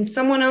camera and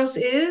someone else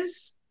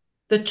is,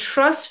 the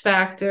trust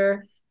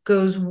factor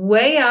goes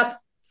way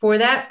up for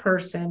that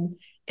person.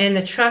 And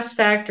the trust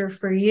factor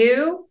for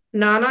you,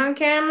 not on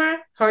camera,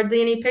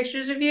 hardly any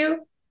pictures of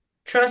you,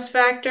 trust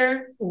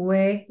factor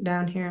way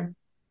down here.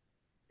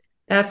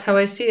 That's how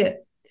I see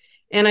it.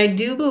 And I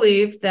do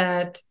believe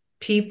that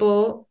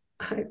people,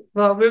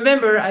 well,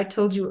 remember I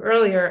told you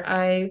earlier,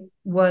 I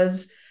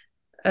was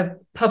a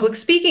public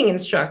speaking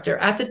instructor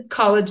at the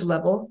college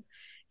level.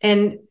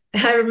 And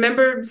I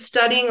remember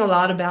studying a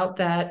lot about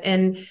that.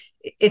 And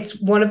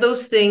it's one of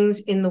those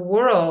things in the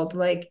world,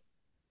 like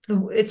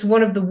it's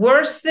one of the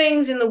worst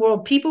things in the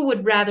world. People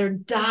would rather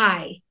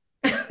die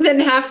than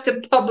have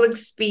to public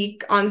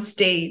speak on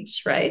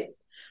stage, right?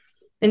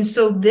 And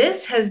so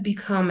this has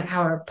become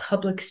our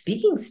public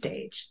speaking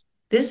stage.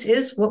 This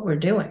is what we're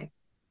doing,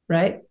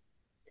 right?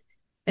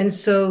 And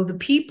so the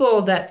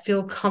people that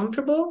feel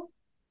comfortable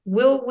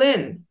will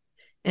win.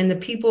 And the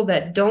people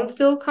that don't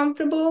feel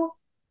comfortable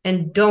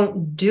and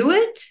don't do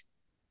it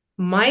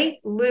might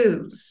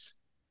lose.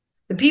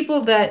 The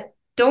people that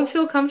don't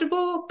feel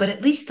comfortable, but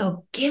at least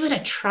they'll give it a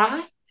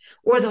try,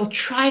 or they'll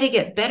try to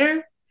get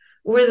better,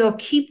 or they'll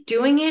keep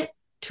doing it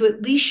to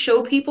at least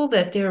show people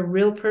that they're a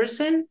real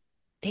person,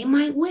 they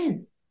might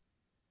win,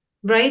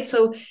 right?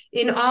 So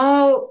in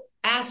all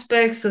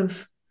aspects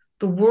of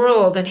the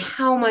world and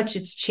how much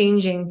it's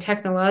changing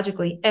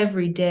technologically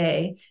every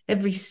day,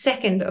 every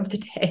second of the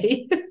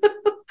day,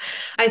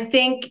 I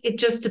think it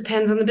just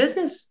depends on the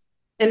business,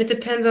 and it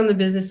depends on the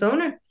business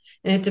owner,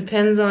 and it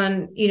depends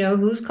on, you know,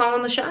 who's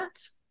calling the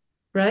shots,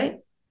 right?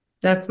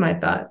 That's my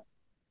thought.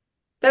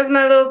 That's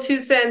my little 2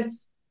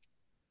 cents.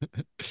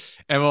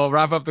 And we'll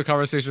wrap up the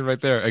conversation right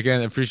there.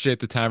 Again, appreciate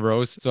the time,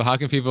 Rose. So how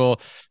can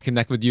people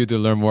connect with you to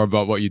learn more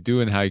about what you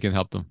do and how you can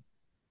help them?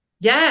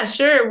 Yeah,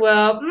 sure.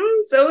 Well,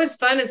 it's always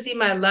fun to see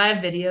my live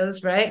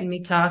videos, right? And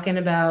me talking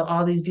about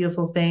all these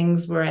beautiful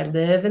things where I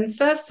live and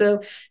stuff.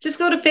 So just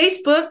go to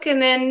Facebook,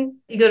 and then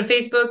you go to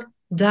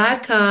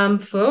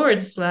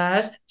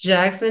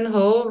facebook.com/Jackson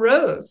Hole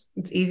Rose.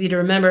 It's easy to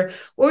remember.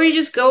 Or you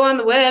just go on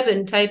the web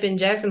and type in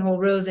Jackson Hole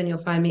Rose and you'll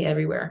find me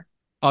everywhere.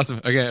 Awesome.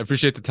 Again,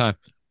 appreciate the time.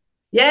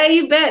 Yeah,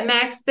 you bet,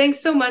 Max.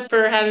 Thanks so much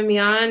for having me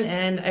on.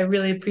 And I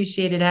really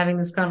appreciated having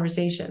this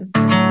conversation.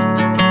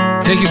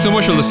 Thank you so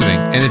much for listening.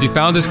 And if you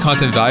found this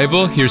content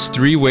valuable, here's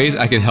 3 ways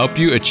I can help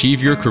you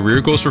achieve your career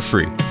goals for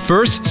free.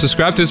 First,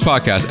 subscribe to this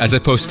podcast as I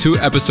post 2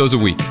 episodes a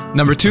week.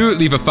 Number 2,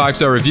 leave a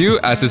 5-star review,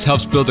 as this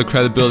helps build the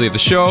credibility of the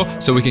show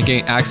so we can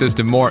gain access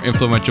to more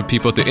influential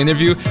people to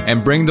interview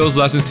and bring those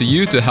lessons to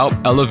you to help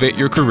elevate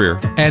your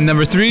career. And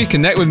number 3,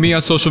 connect with me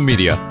on social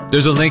media.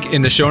 There's a link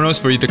in the show notes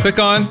for you to click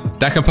on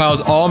that compiles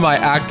all my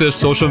active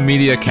social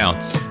media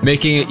accounts,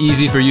 making it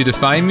easy for you to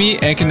find me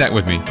and connect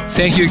with me.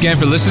 Thank you again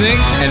for listening,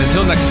 and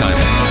until next time.